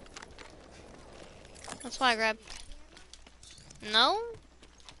 3-0. That's why I grabbed. No?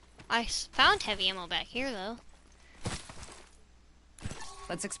 I found heavy ammo back here though.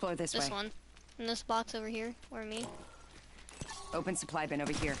 Let's explore this This way. one. In this box over here, or me. Open supply bin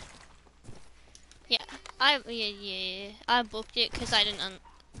over here. Yeah, yeah. I booked it because I didn't.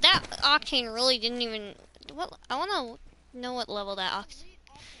 That octane really didn't even. What? I want to know what level that octane.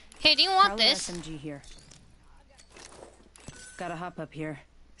 Hey, do you want Prowler this? SMG here. Gotta hop up here.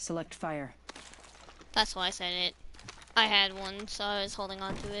 Select fire. That's why I said it. I had one, so I was holding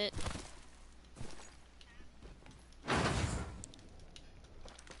on to it.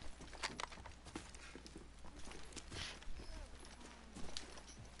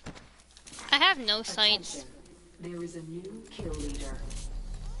 I have no sights. There is a new kill leader.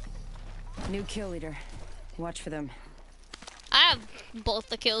 New kill leader. Watch for them. I have both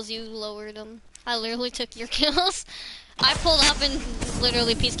the kills. You lowered them. I literally took your kills. I pulled up and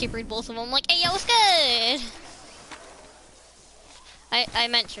literally peacekeepered both of them. I'm like, hey, yo, what's good? I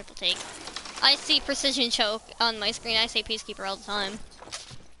meant triple take. I see precision choke on my screen. I say peacekeeper all the time.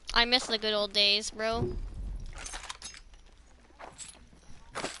 I miss the good old days, bro.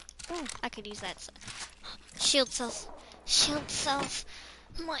 Ooh, I could use that. Shield cells. Shield cells.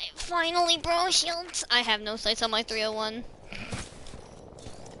 Finally, bro, shields. I have no sights on my 301.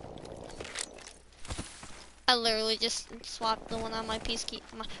 I literally just swapped the one on my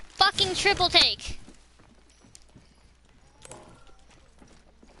peacekeeper. My fucking triple take.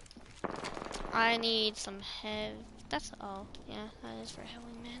 I need some heavy. That's oh yeah, that is for heavy,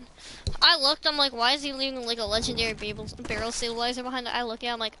 man. I looked. I'm like, why is he leaving like a legendary barrel stabilizer behind it? I look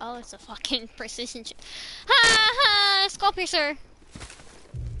at. I'm like, oh, it's a fucking precision. Ha ha! Skull piercer.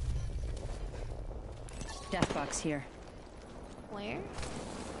 Death box here. Where?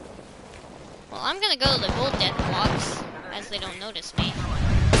 Well, I'm gonna go to the gold death box, as they don't notice me.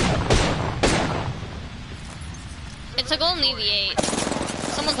 It's a golden EV8.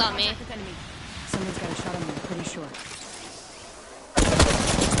 Someone's on me. Someone's got a shot on me, I'm pretty sure.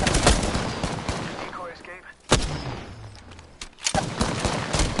 Decoy escape.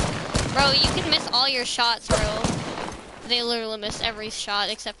 Bro, you can miss all your shots, bro. They literally miss every shot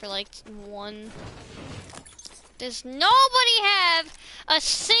except for like one. Does nobody have a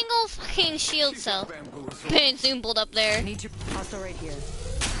single fucking shield cell? Been zoomed up there. Need your hostile right here.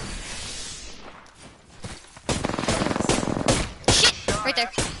 Shit! Right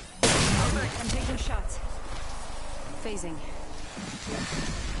there. I'm taking shots. Phasing.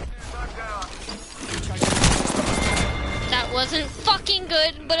 That wasn't fucking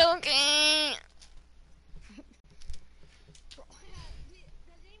good, but okay.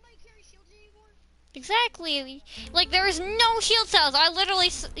 Does anybody carry shields anymore? Exactly. Like, there was no shield cells. I literally,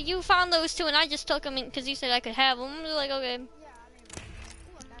 you found those two, and I just took them because you said I could have them. I was like, okay. Yeah, I mean,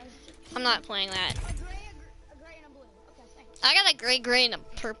 come on, guys. I'm not playing that. A gray and a blue. Okay, thanks. I got a gray, and a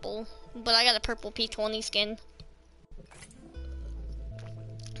purple, but I got a purple P20 skin.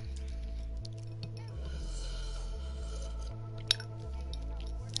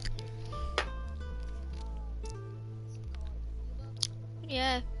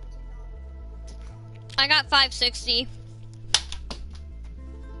 Yeah. I got 560.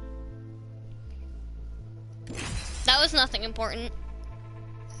 That was nothing important.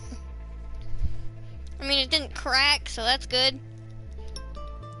 I mean, it didn't crack, so that's good.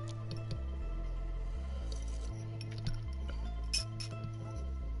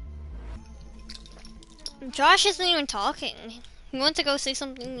 Josh isn't even talking. He went to go say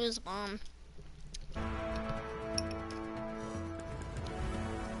something to his mom.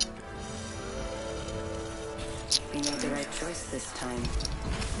 You made the right choice this time.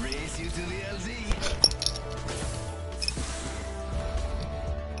 Race you to the LZ.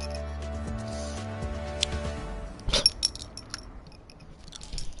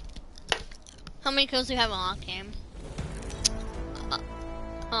 How many kills do you have on Octane?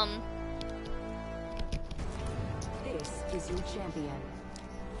 This is your champion.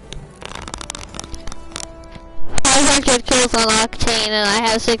 500 kills on Octane, and I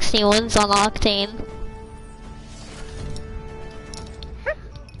have 60 wins on Octane.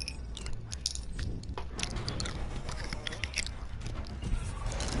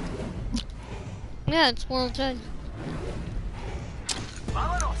 Yeah, it's well done.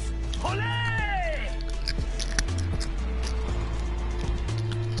 Vámonos. Olé!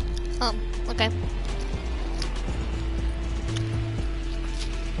 Okay.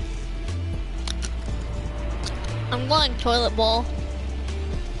 I'm going toilet bowl.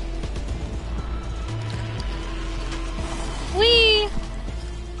 Whee!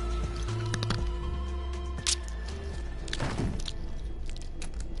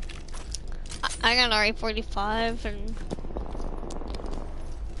 I got an RE45 and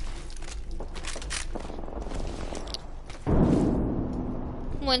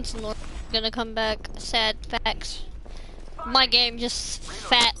when's North gonna come back? Sad facts. My game just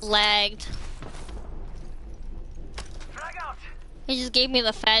fat lagged. Frag out. He just gave me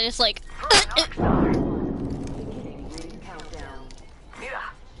the fattest like. Beginning ring countdown. Mira,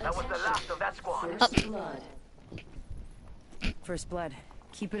 that was the last of that squad. First blood. First blood.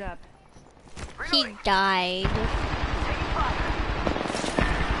 Keep it up. He died.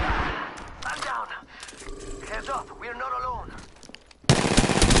 I'm down. Heads up, we're not alone.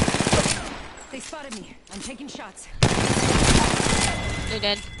 They spotted me. I'm taking shots. You're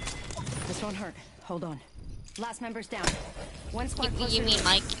dead. This won't hurt. Hold on. Last member's down. One squad closer. You mean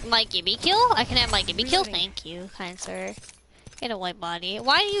my Gibby kill? I can have my Gibby kill? Thank you, kind sir. Get a white body.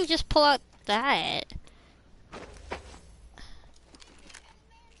 Why do you just pull out that?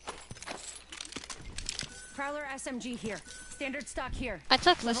 Prowler SMG here. Standard stock here. I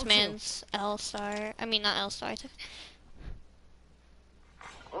took this Level 2. man's L star. I mean, not L star. I took.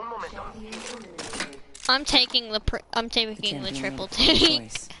 Un momento. I'm taking the Champion triple made a take.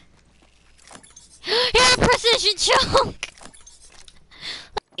 choice. Yeah, precision choke.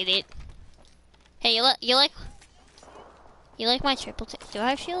 I hate it. Hey, you like my triple take? Do I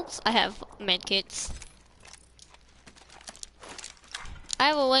have shields? I have medkits. I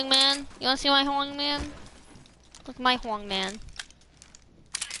have a wingman. You wanna see my wingman? Look, my wingman.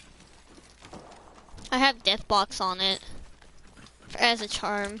 I have death box on it as a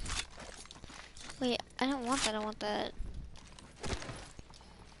charm. Wait, I don't want that. I want that.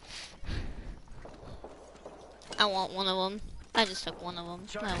 I want one of them. I just took one of them.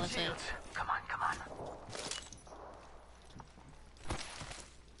 That was it. Come on, come on.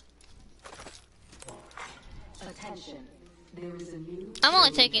 Attention. There is a new I'm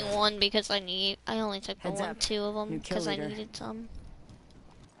only taking one because I only took the Heads one, up. two of them New kill because I leader. needed some.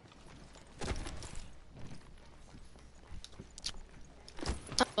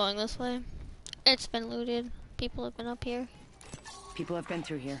 I'm going this way. It's been looted. People have been up here. People have been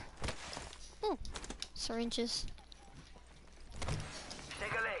through here. Oh, syringes.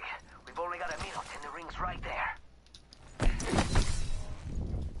 Take a leg. We've only got a minute and the ring's right there.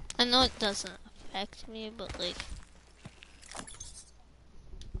 I know it doesn't affect me, but like,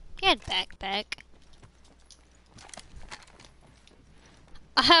 he had backpack.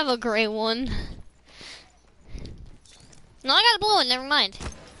 I have a gray one. No, I got a blue one. Never mind.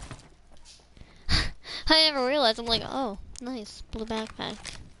 I never realized. I'm like, oh, nice blue backpack.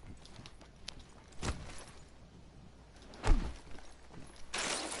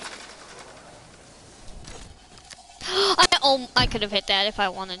 I could have hit that if I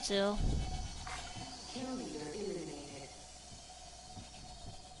wanted to.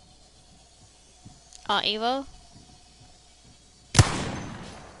 Evo.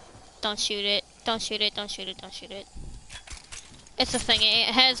 Don't shoot it. Don't shoot it. Don't shoot it. Don't shoot it. It's a thing.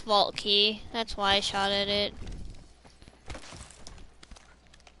 It has vault key. That's why I shot at it.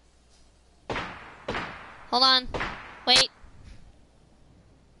 Hold on. Wait.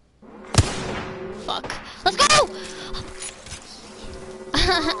 Fuck. Let's go!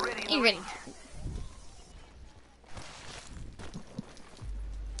 You ready?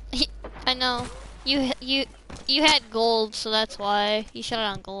 I know. You had gold, so that's why you shot it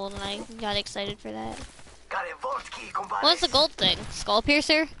on gold, and I got excited for that. Got a vault key, compadre. What's the gold thing? Skull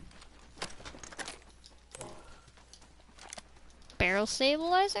piercer? Barrel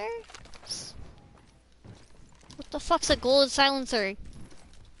stabilizer? What the fuck's a gold silencer?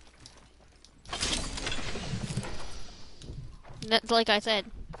 Like I said.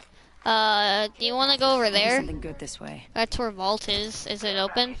 Do you want to go over there? Something good this way. That's where vault is. Is it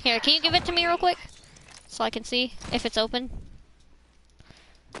open? Here, can you give it to me real quick? So I can see if it's open.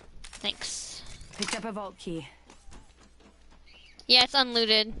 Thanks. Picked up a vault key. Yeah, it's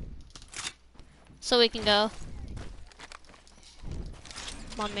unlooted. So we can go.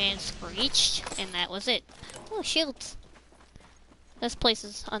 One man screeched, and that was it. Oh, shields. This place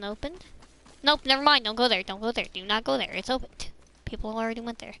is unopened. Nope, never mind. Don't go there. Don't go there. Do not go there. It's opened. People already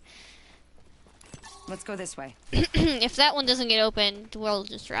went there. Let's go this way. If that one doesn't get opened, we'll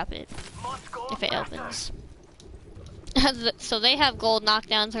just drop it. If it opens. So they have gold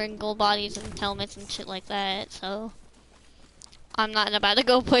knockdowns and gold bodies and helmets and shit like that, so I'm not about to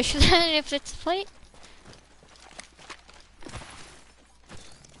go push that if it's a fight.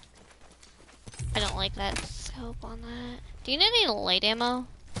 I don't like that scope on that. Do you need any light ammo?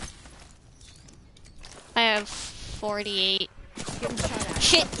 I have 48.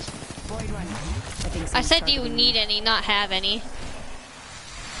 Shit! Void running. I said do you need any, not have any.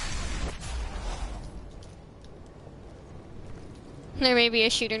 There may be a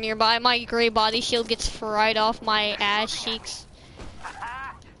shooter nearby. My gray body shield gets fried off my ass cheeks.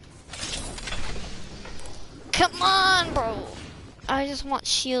 Come on, bro! I just want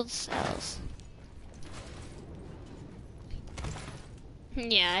shield cells.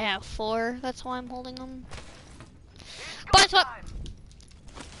 Yeah, I have 4. That's why I'm holding them. But what?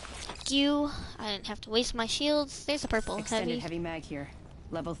 You, I didn't have to waste my shields. There's a purple Extended heavy. heavy mag here.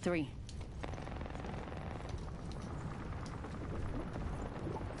 Level 3.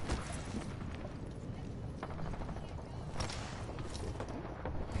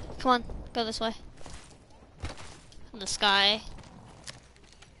 Come on, go this way. In the sky.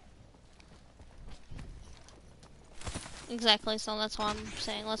 Exactly, so that's why I'm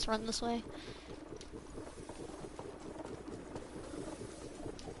saying let's run this way.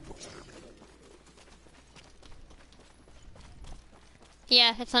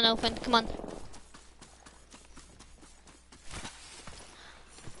 Yeah, it's unopened. Come on.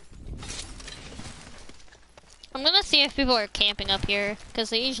 I'm gonna see if people are camping up here, because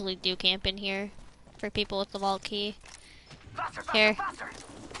they usually do camp in here for people with the vault key. Faster, Here. faster,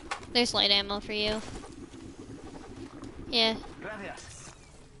 faster. There's light ammo for you. Yeah. Gracias.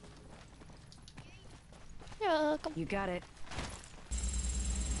 You're welcome. You got it.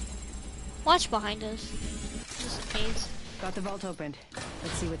 Watch behind us. Just in case. Got the vault opened.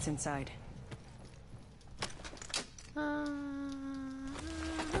 Let's see what's inside.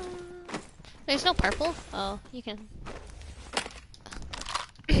 There's no purple? Oh, you can.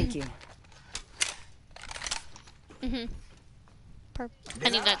 Thank you. I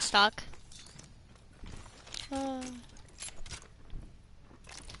need that stock.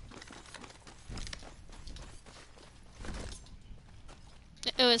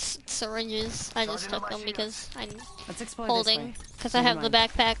 It was syringes. I just took them because I'm Let's explore holding. this way. Because I Never have the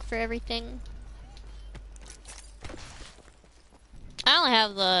mind. backpack for everything. I only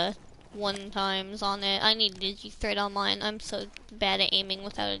have the 1 times on it. I need Digi-Thread on mine. I'm so bad at aiming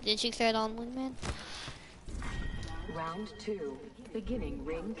without a Digi-Thread on Wingman. Round 2. Beginning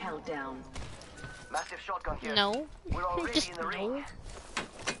ring countdown. Massive shotgun here. No. We're already Just in the ring. no.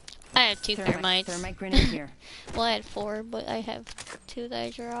 I have 2 thermites. Thermite grenade here. Well, I had 4, but I have 2 that I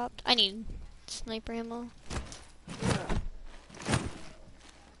dropped. I need sniper ammo.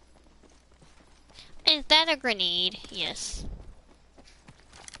 Is that a grenade? Yes.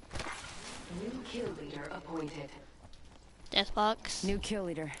 New kill leader appointed. Death box. New kill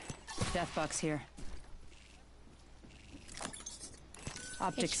leader. Death box here.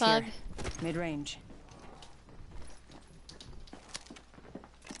 Optics H-fog. here. Mid-range.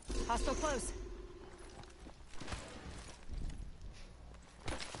 Hostile close.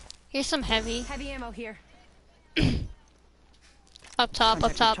 Here's some heavy. Heavy ammo here. Up top, up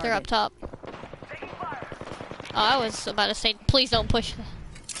Contact top, with they're up target. top. Oh, I was about to say, please don't push.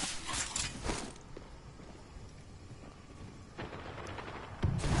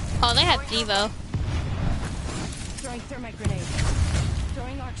 Oh, they have Devo. Throwing thermite grenade.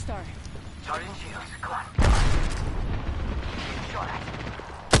 Throwing arc star. Charging shields. Come on. Shot at.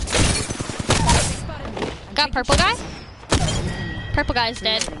 Spotted me. I'm Got taking purple guy? shots. Purple guy's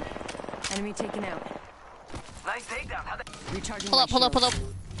dead. Reloading. Enemy taken out. Nice takedown. How'd that... Recharging Pull my up, pull up, pull up.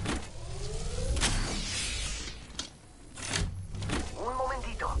 shields. Un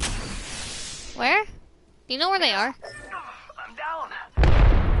momentito. Where? Do you know where they are? I'm down. Oh,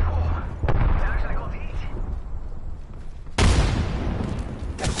 I actually got hit.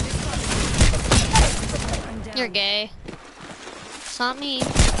 I'm down. You're gay. It's not me.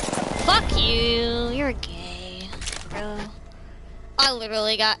 Fuck you. You're gay, bro. I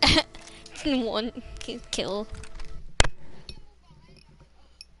literally got 1 kill.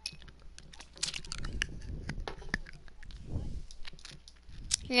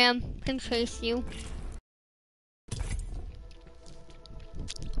 Yeah, can trace you.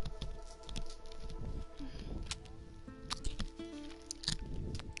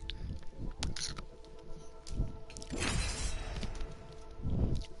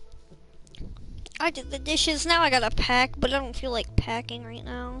 I did the dishes, now I gotta pack, but I don't feel like packing right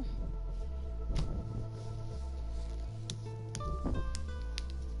now.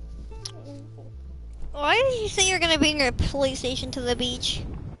 Why did you say you're gonna bring your PlayStation to the beach?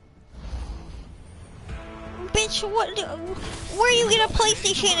 Bitch, what? Where you get a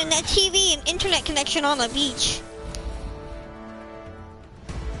PlayStation and a TV and internet connection on the beach?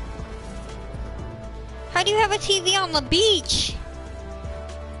 How do you have a TV on the beach?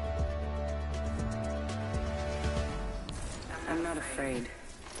 I'm not afraid.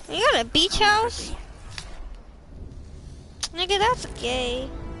 You got a beach house? Nigga, that's gay.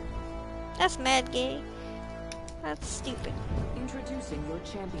 That's mad gay. That's stupid. Introducing your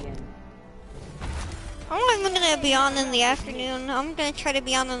champion. I'm not even gonna be on in the afternoon. I'm gonna try to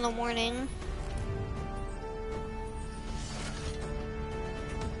be on in the morning.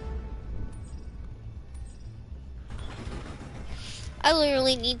 I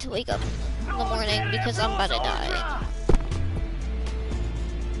literally need to wake up in the morning because I'm about to die.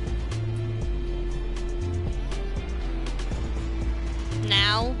 Now?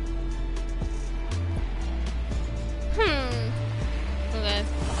 now? Okay.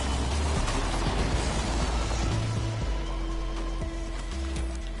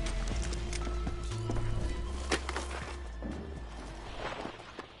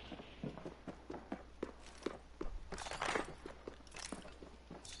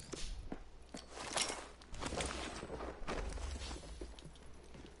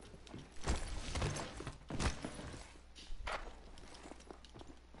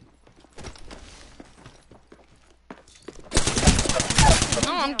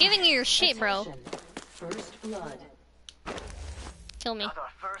 No, I'm giving you your shit, bro. First blood. Kill me. That's our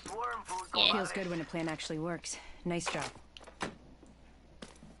first worm food Yeah. Feels good when a plan actually works. Nice job.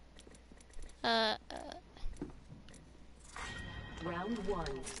 Round 1.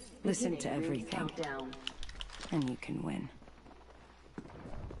 Listen to Beginning ring everything. countdown. And you can win.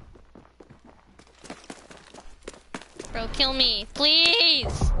 Bro, kill me,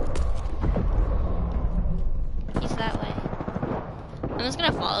 please. He's that way. I'm just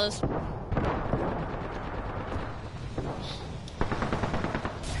gonna follow this.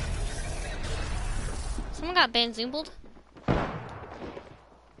 Someone got banzoobled?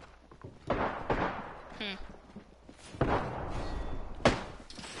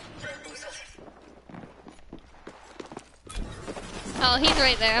 Oh, he's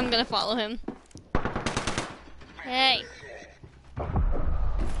right there. I'm gonna follow him. Hey.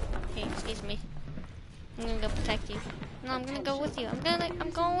 Hey, excuse me. I'm gonna go protect you. No, I'm gonna go with you. I'm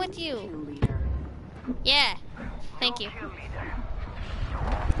going with you. Kill leader. Yeah. Thank you. kill leader.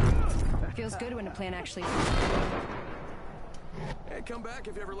 Feels good when a plan actually. Hey, come back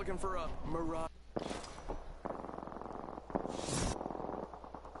if you're ever looking for a mirage.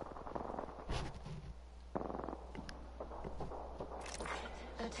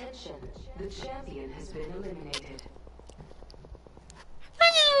 Attention. The champion has been eliminated. I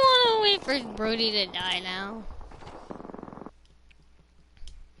just want to wait for Brody to die now.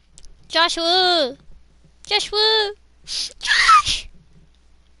 Joshua! Joshua! Josh!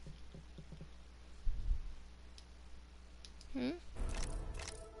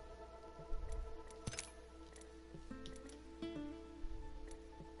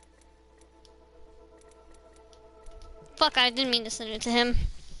 Fuck, I didn't mean to send it to him.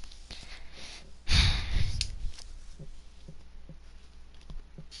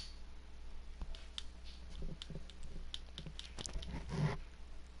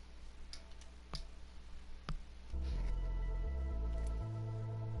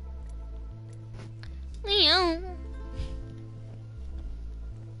 Leon.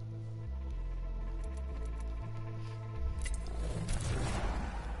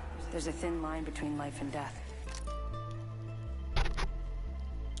 There's a thin line between life and death.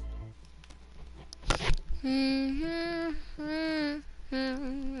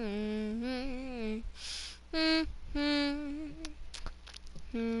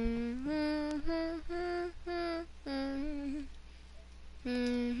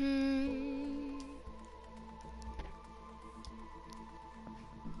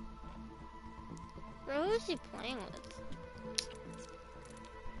 Bro, who's he playing with?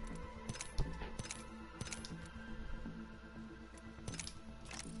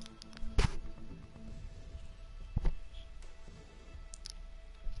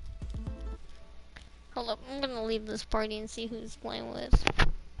 Hold up, I'm gonna leave this party and see who's playing with.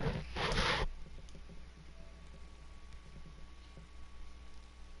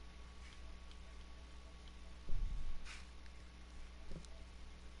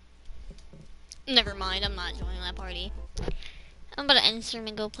 Never mind, I'm not joining that party. I'm about to end stream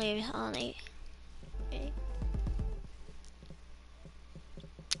and go play on a. Okay.